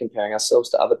constantly comparing ourselves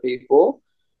to other people,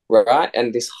 right?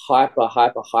 And this hyper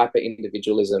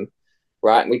individualism,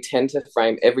 right? And we tend to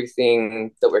frame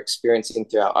everything that we're experiencing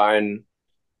through our own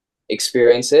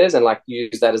experiences and like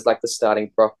use that as like the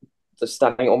starting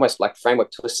almost like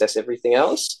framework to assess everything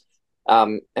else.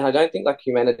 And I don't think like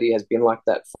humanity has been like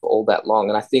that for all that long.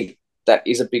 And I think that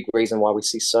is a big reason why we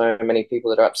see so many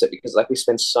people that are upset because like we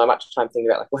spend so much time thinking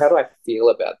about like, well, how do I feel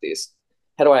about this?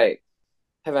 How do I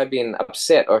have I been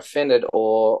upset or offended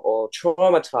or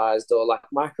traumatized or like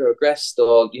microaggressed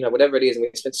or whatever it is, and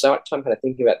we spend so much time kind of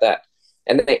thinking about that.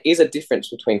 And there is a difference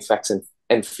between facts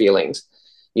and feelings.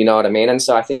 You know what I mean? And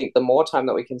so I think the more time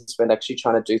that we can spend actually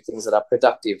trying to do things that are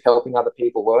productive, helping other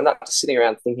people, where we're not just sitting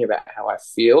around thinking about how I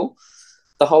feel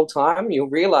the whole time, you'll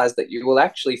realize that you will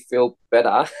actually feel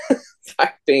better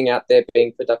by being out there,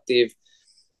 being productive.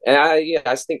 And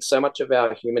I think so much of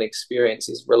our human experience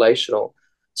is relational.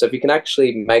 So if you can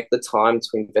actually make the time to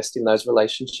invest in those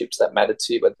relationships that matter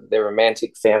to you, whether they're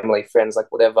romantic, family, friends,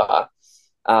 like whatever,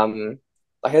 I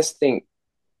just think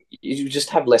you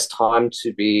just have less time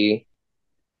to be.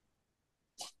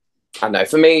 I don't know.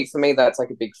 For me, that's like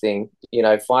a big thing. You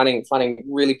know, finding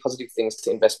really positive things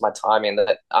to invest my time in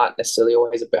that aren't necessarily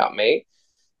always about me.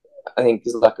 I think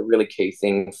is like a really key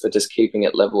thing for just keeping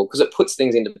it level because it puts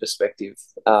things into perspective.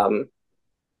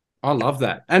 I love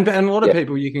that. And a lot of Yeah.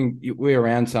 people, we're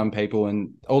around some people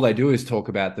and all they do is talk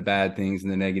about the bad things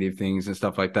and the negative things and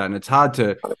stuff like that. And it's hard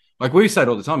to, like we say it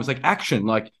all the time, it's like action.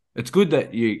 Like it's good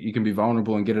that you can be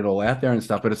vulnerable and get it all out there and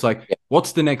stuff, but it's like,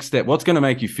 what's the next step? What's going to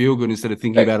make you feel good instead of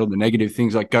thinking about all the negative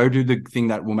things? Like go do the thing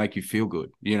that will make you feel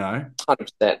good, you know?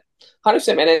 100%,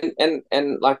 100%, man.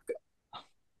 And like,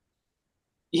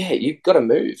 yeah, you've got to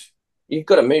move. You've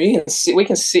got to move. We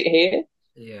can sit here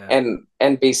Yeah.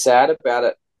 and be sad about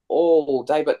it all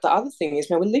day. But the other thing is,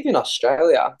 man, we live in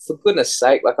Australia. For goodness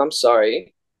sake, like I'm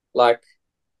sorry, like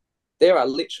there are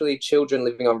literally children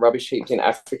living on rubbish heaps in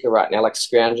Africa right now, like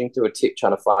scrounging through a tip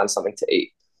trying to find something to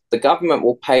eat. The government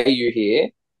will pay you here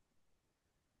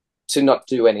to not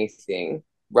do anything.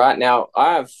 Right now,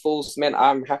 I have full man.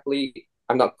 I'm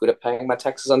not good at paying my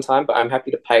taxes on time, but I'm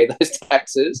happy to pay those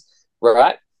taxes,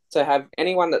 right? To have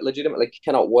anyone that legitimately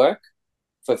cannot work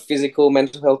for physical,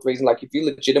 mental health reasons, like if you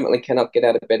legitimately cannot get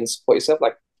out of bed and support yourself,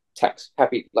 like tax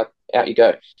happy, like out you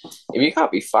go. If you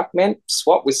can't be fucked, man,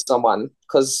 swap with someone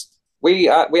because we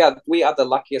are the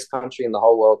luckiest country in the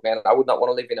whole world, man. I would not want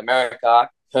to live in America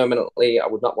permanently. I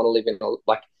would not want to live in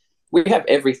like we have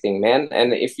everything, man.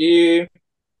 And if you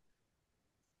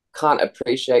can't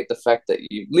appreciate the fact that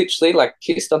you literally like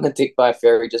kissed on the dick by a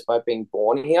fairy just by being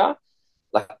born here,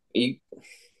 like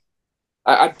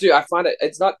I do. I find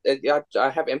it's not. I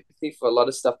have empathy for a lot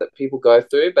of stuff that people go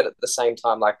through, but at the same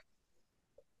time, like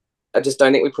I just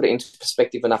don't think we put it into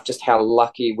perspective enough. Just how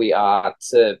lucky we are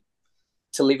to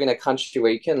live in a country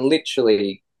where you can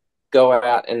literally go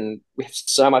out and we have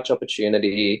so much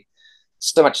opportunity,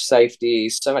 so much safety,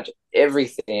 so much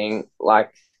everything.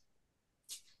 Like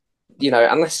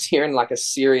unless you're in like a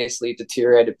seriously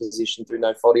deteriorated position through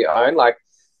no fault of your own, like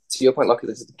to your point, like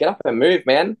get up and move,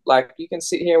 man. Like you can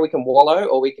sit here, we can wallow,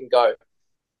 or we can go.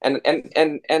 And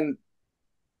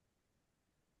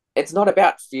it's not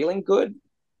about feeling good.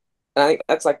 And I think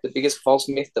that's like the biggest false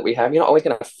myth that we have. You're not always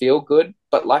going to feel good,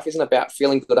 but life isn't about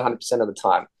feeling good 100% of the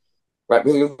time, right?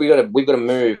 We've got to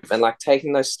move and like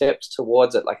taking those steps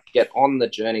towards it, like get on the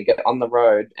journey, get on the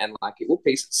road, and like it will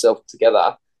piece itself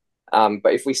together.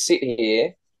 But if we sit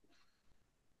here,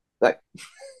 like.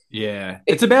 Yeah,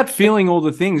 it's about feeling all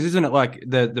the things, isn't it? Like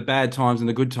the bad times and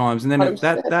the good times, and then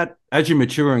that as you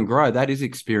mature and grow, that is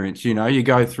experience. You know, you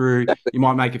go through, you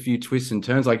might make a few twists and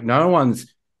turns. Like no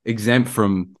one's exempt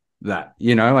from that.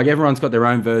 You know, like everyone's got their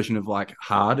own version of like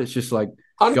hard. It's just like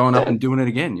 100%. Going up and doing it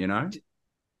again. You know.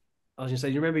 I was going to say,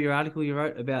 do you remember your article you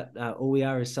wrote about all we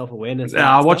are is self-awareness?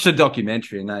 I watched the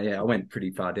documentary and I went pretty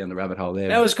far down the rabbit hole there.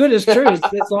 That was good. It's true.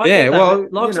 It's like yeah, well,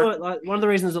 like one of the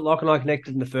reasons that Locke and I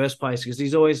connected in the first place because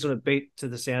he's always sort of beat to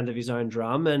the sound of his own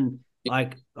drum, and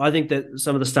like I think that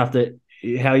some of the stuff that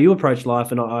how you approach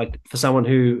life, and I for someone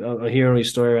who hearing his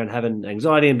story around having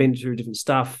anxiety and been through different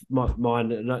stuff,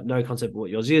 mine no concept of what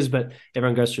yours is, but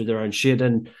everyone goes through their own shit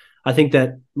and. I think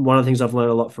that one of the things I've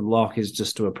learned a lot from Locke is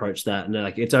just to approach that and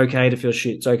like it's okay to feel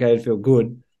shit, it's okay to feel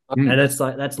good, and it's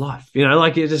like that's life, you know.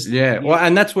 Like you just well,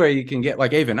 and that's where you can get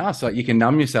like even us, like you can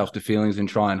numb yourself to feelings and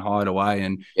try and hide away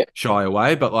and shy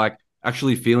away, but like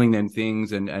actually feeling them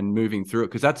things and moving through it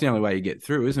because that's the only way you get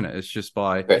through, isn't it? It's just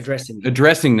by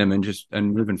addressing them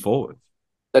and moving forward.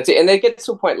 That's it, and they get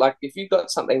to a point like if you've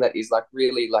got something that is like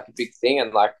really like a big thing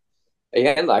and like.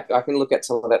 Again, like I can look at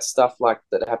some of that stuff like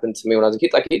that happened to me when I was a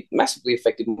kid. Like it massively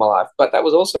affected my life, but that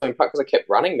was also in part because I kept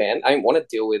running, man. I didn't want to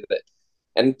deal with it.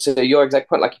 And to your exact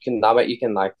point, like you can numb it, you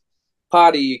can like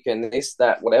party, you can this,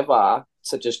 that, whatever,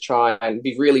 to just try and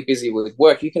be really busy with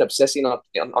work. You can obsess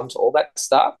onto all that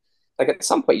stuff. Like at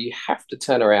some point, you have to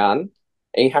turn around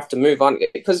and you have to move on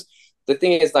because the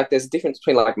thing is like there's a difference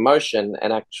between like motion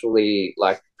and actually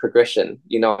like progression.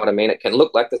 You know what I mean? It can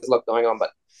look like there's a lot going on,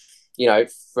 but you know,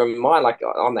 from mine, like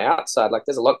on the outside, like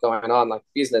there's a lot going on, like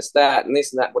business, that and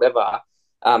this and that, whatever.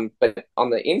 But on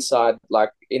the inside,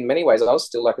 like in many ways, I was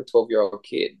still like a 12-year-old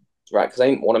kid, right? Because I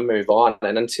didn't want to move on.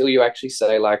 And until you actually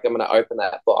say, like, I'm going to open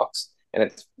that box, and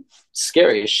it's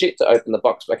scary as shit to open the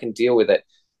box, but I can deal with it.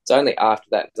 It's only after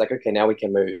that, it's like, okay, now we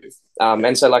can move.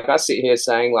 And so, like, I sit here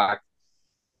saying, like,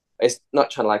 it's not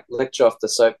trying to like lecture off the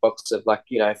soapbox of like,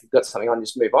 you know, if you've got something on,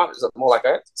 just move on. It's more like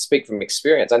I speak from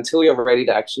experience until you're ready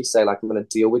to actually say like, I'm going to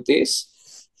deal with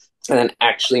this and then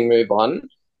actually move on.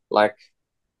 Like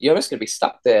you're just going to be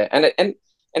stuck there. And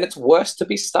it's worse to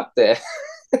be stuck there.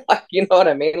 Like, you know what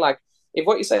I mean? Like, if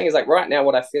what you're saying is like, right now,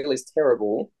 what I feel is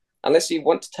terrible, unless you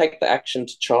want to take the action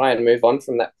to try and move on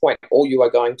from that point, all you are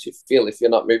going to feel if you're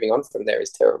not moving on from there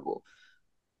is terrible.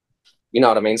 You know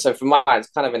what I mean? So for mine, it's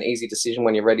kind of an easy decision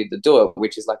when you're ready to do it,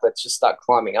 which is like, let's just start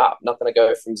climbing up. Not going to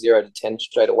go from 0 to 10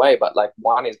 straight away, but like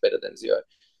 1 is better than 0.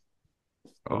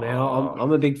 Now,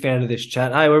 I'm a big fan of this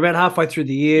chat. Hey, we're about halfway through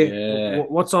the year. Yeah.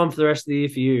 What's on for the rest of the year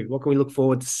for you? What can we look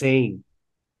forward to seeing?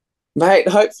 Mate,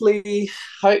 hopefully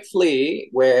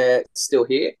we're still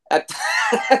here at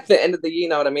the end of the year, you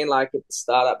know what I mean? Like, it's a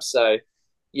startup. So,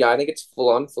 yeah, I think it's full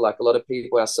on for like a lot of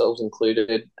people, ourselves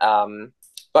included.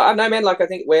 But I don't know, man, like I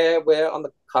think we're on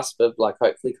the cusp of like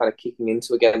hopefully kind of kicking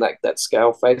into again like that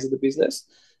scale phase of the business,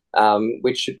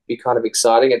 which should be kind of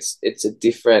exciting. It's a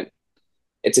different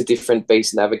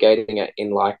beast navigating it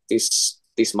in like this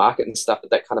market and stuff,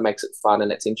 but that kind of makes it fun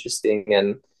and it's interesting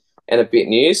and a bit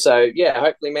new. So yeah,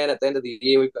 hopefully, man, at the end of the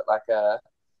year we've got like a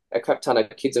crap ton of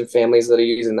kids and families that are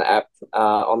using the app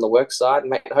on the work side.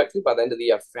 Mate, hopefully by the end of the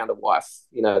year I've found a wife.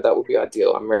 You know, that would be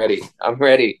ideal. I'm ready. I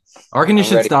reckon you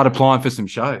should start applying for some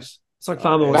shows. It's like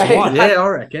Farmer Wants a Wife. Yeah, I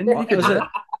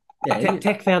reckon.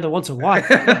 Tech founder wants a wife.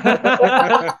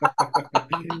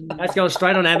 That's going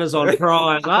straight on Amazon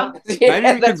Prime, huh? Yeah, Maybe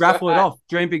we could that's raffle it right. off.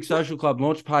 Dream Big Social Club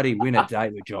launch party, win a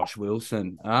date with Josh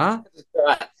Wilson. Huh?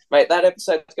 Right. Mate, that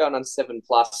episode's going on 7+,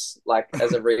 like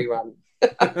as a rerun.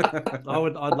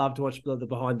 I'd love to watch the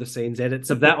behind the scenes edits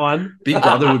of that one. Big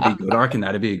Brother would be good. I reckon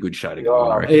that'd be a good show to go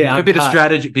on. I reckon. Yeah, A bit of Uncut.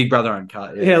 strategy. Big Brother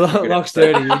Uncut. Yeah, Lock's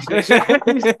dirty. He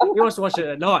wants to watch it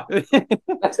at night.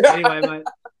 Anyway, mate,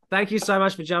 thank you so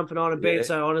much for jumping on and being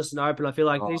so honest and open. I feel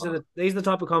like these are the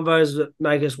type of combos that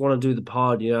make us want to do the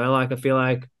pod. You know, like I feel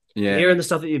like hearing the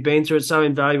stuff that you've been through, it's so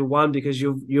invaluable. One, because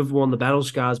you've worn the battle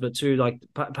scars, but two, like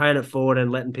paying it forward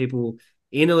and letting people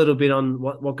in a little bit on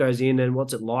what goes in and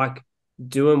what's it like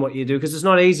doing what you do, because it's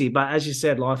not easy. But as you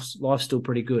said, life's still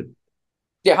pretty good.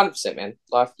 Yeah, 100%, man.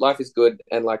 Life is good,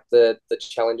 and like the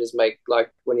challenges make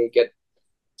like when you get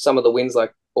some of the wins,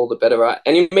 like all the better, right?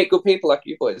 And you meet good people like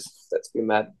you boys. That's been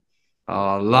mad.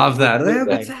 Oh, love that.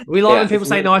 We like when people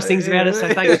say nice things about us,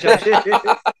 so thanks, Josh.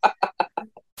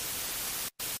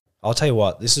 I'll tell you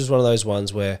what, this is one of those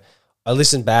ones where I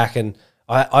listen back and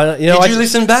Did you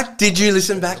listen back? Did you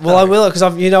listen back? Well, I will, because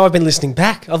I've been listening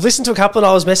back. I've listened to a couple, and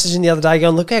I was messaging the other day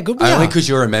going, "Look how good we are." Only because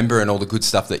you're remembering all the good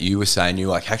stuff that you were saying. You're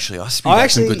like, actually, I speak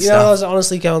some good I stuff. was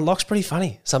honestly going, Locke's pretty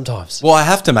funny sometimes. Well, I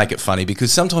have to make it funny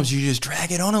because sometimes you just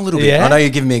drag it on a little bit. Yeah. I know you're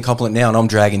giving me a compliment now, and I'm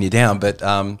dragging you down, but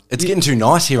it's getting too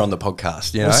nice here on the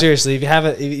podcast. You know, Well, seriously, if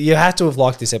you have to have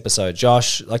liked this episode,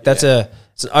 Josh. Like it's an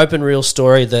open, real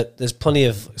story that there's plenty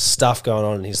of stuff going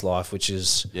on in his life, which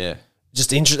is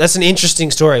that's an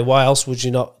interesting story. Why else would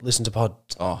you not listen to pod?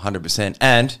 Oh, 100%.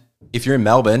 And if you're in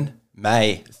Melbourne,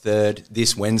 May 3rd,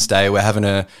 this Wednesday, we're having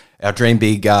our Dream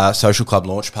Big Social Club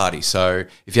launch party. So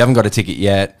if you haven't got a ticket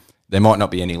yet, there might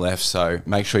not be any left. So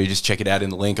make sure you just check it out in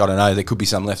the link. I don't know. There could be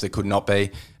some left. There could not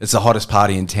be. It's the hottest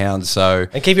party in town. So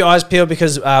And keep your eyes peeled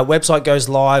because website goes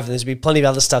live and there's going to be plenty of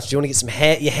other stuff. So you want to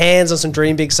get your hands on some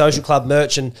Dream Big Social Club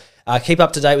merch and keep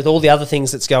up to date with all the other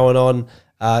things that's going on.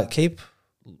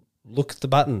 Look at the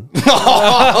button.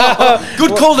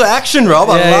 Good call to action, Rob.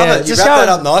 I love it. You wrapped that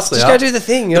up nicely. Just go do the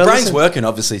thing. The brain's working,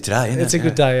 obviously, today. Isn't It's it? a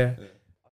good day, yeah.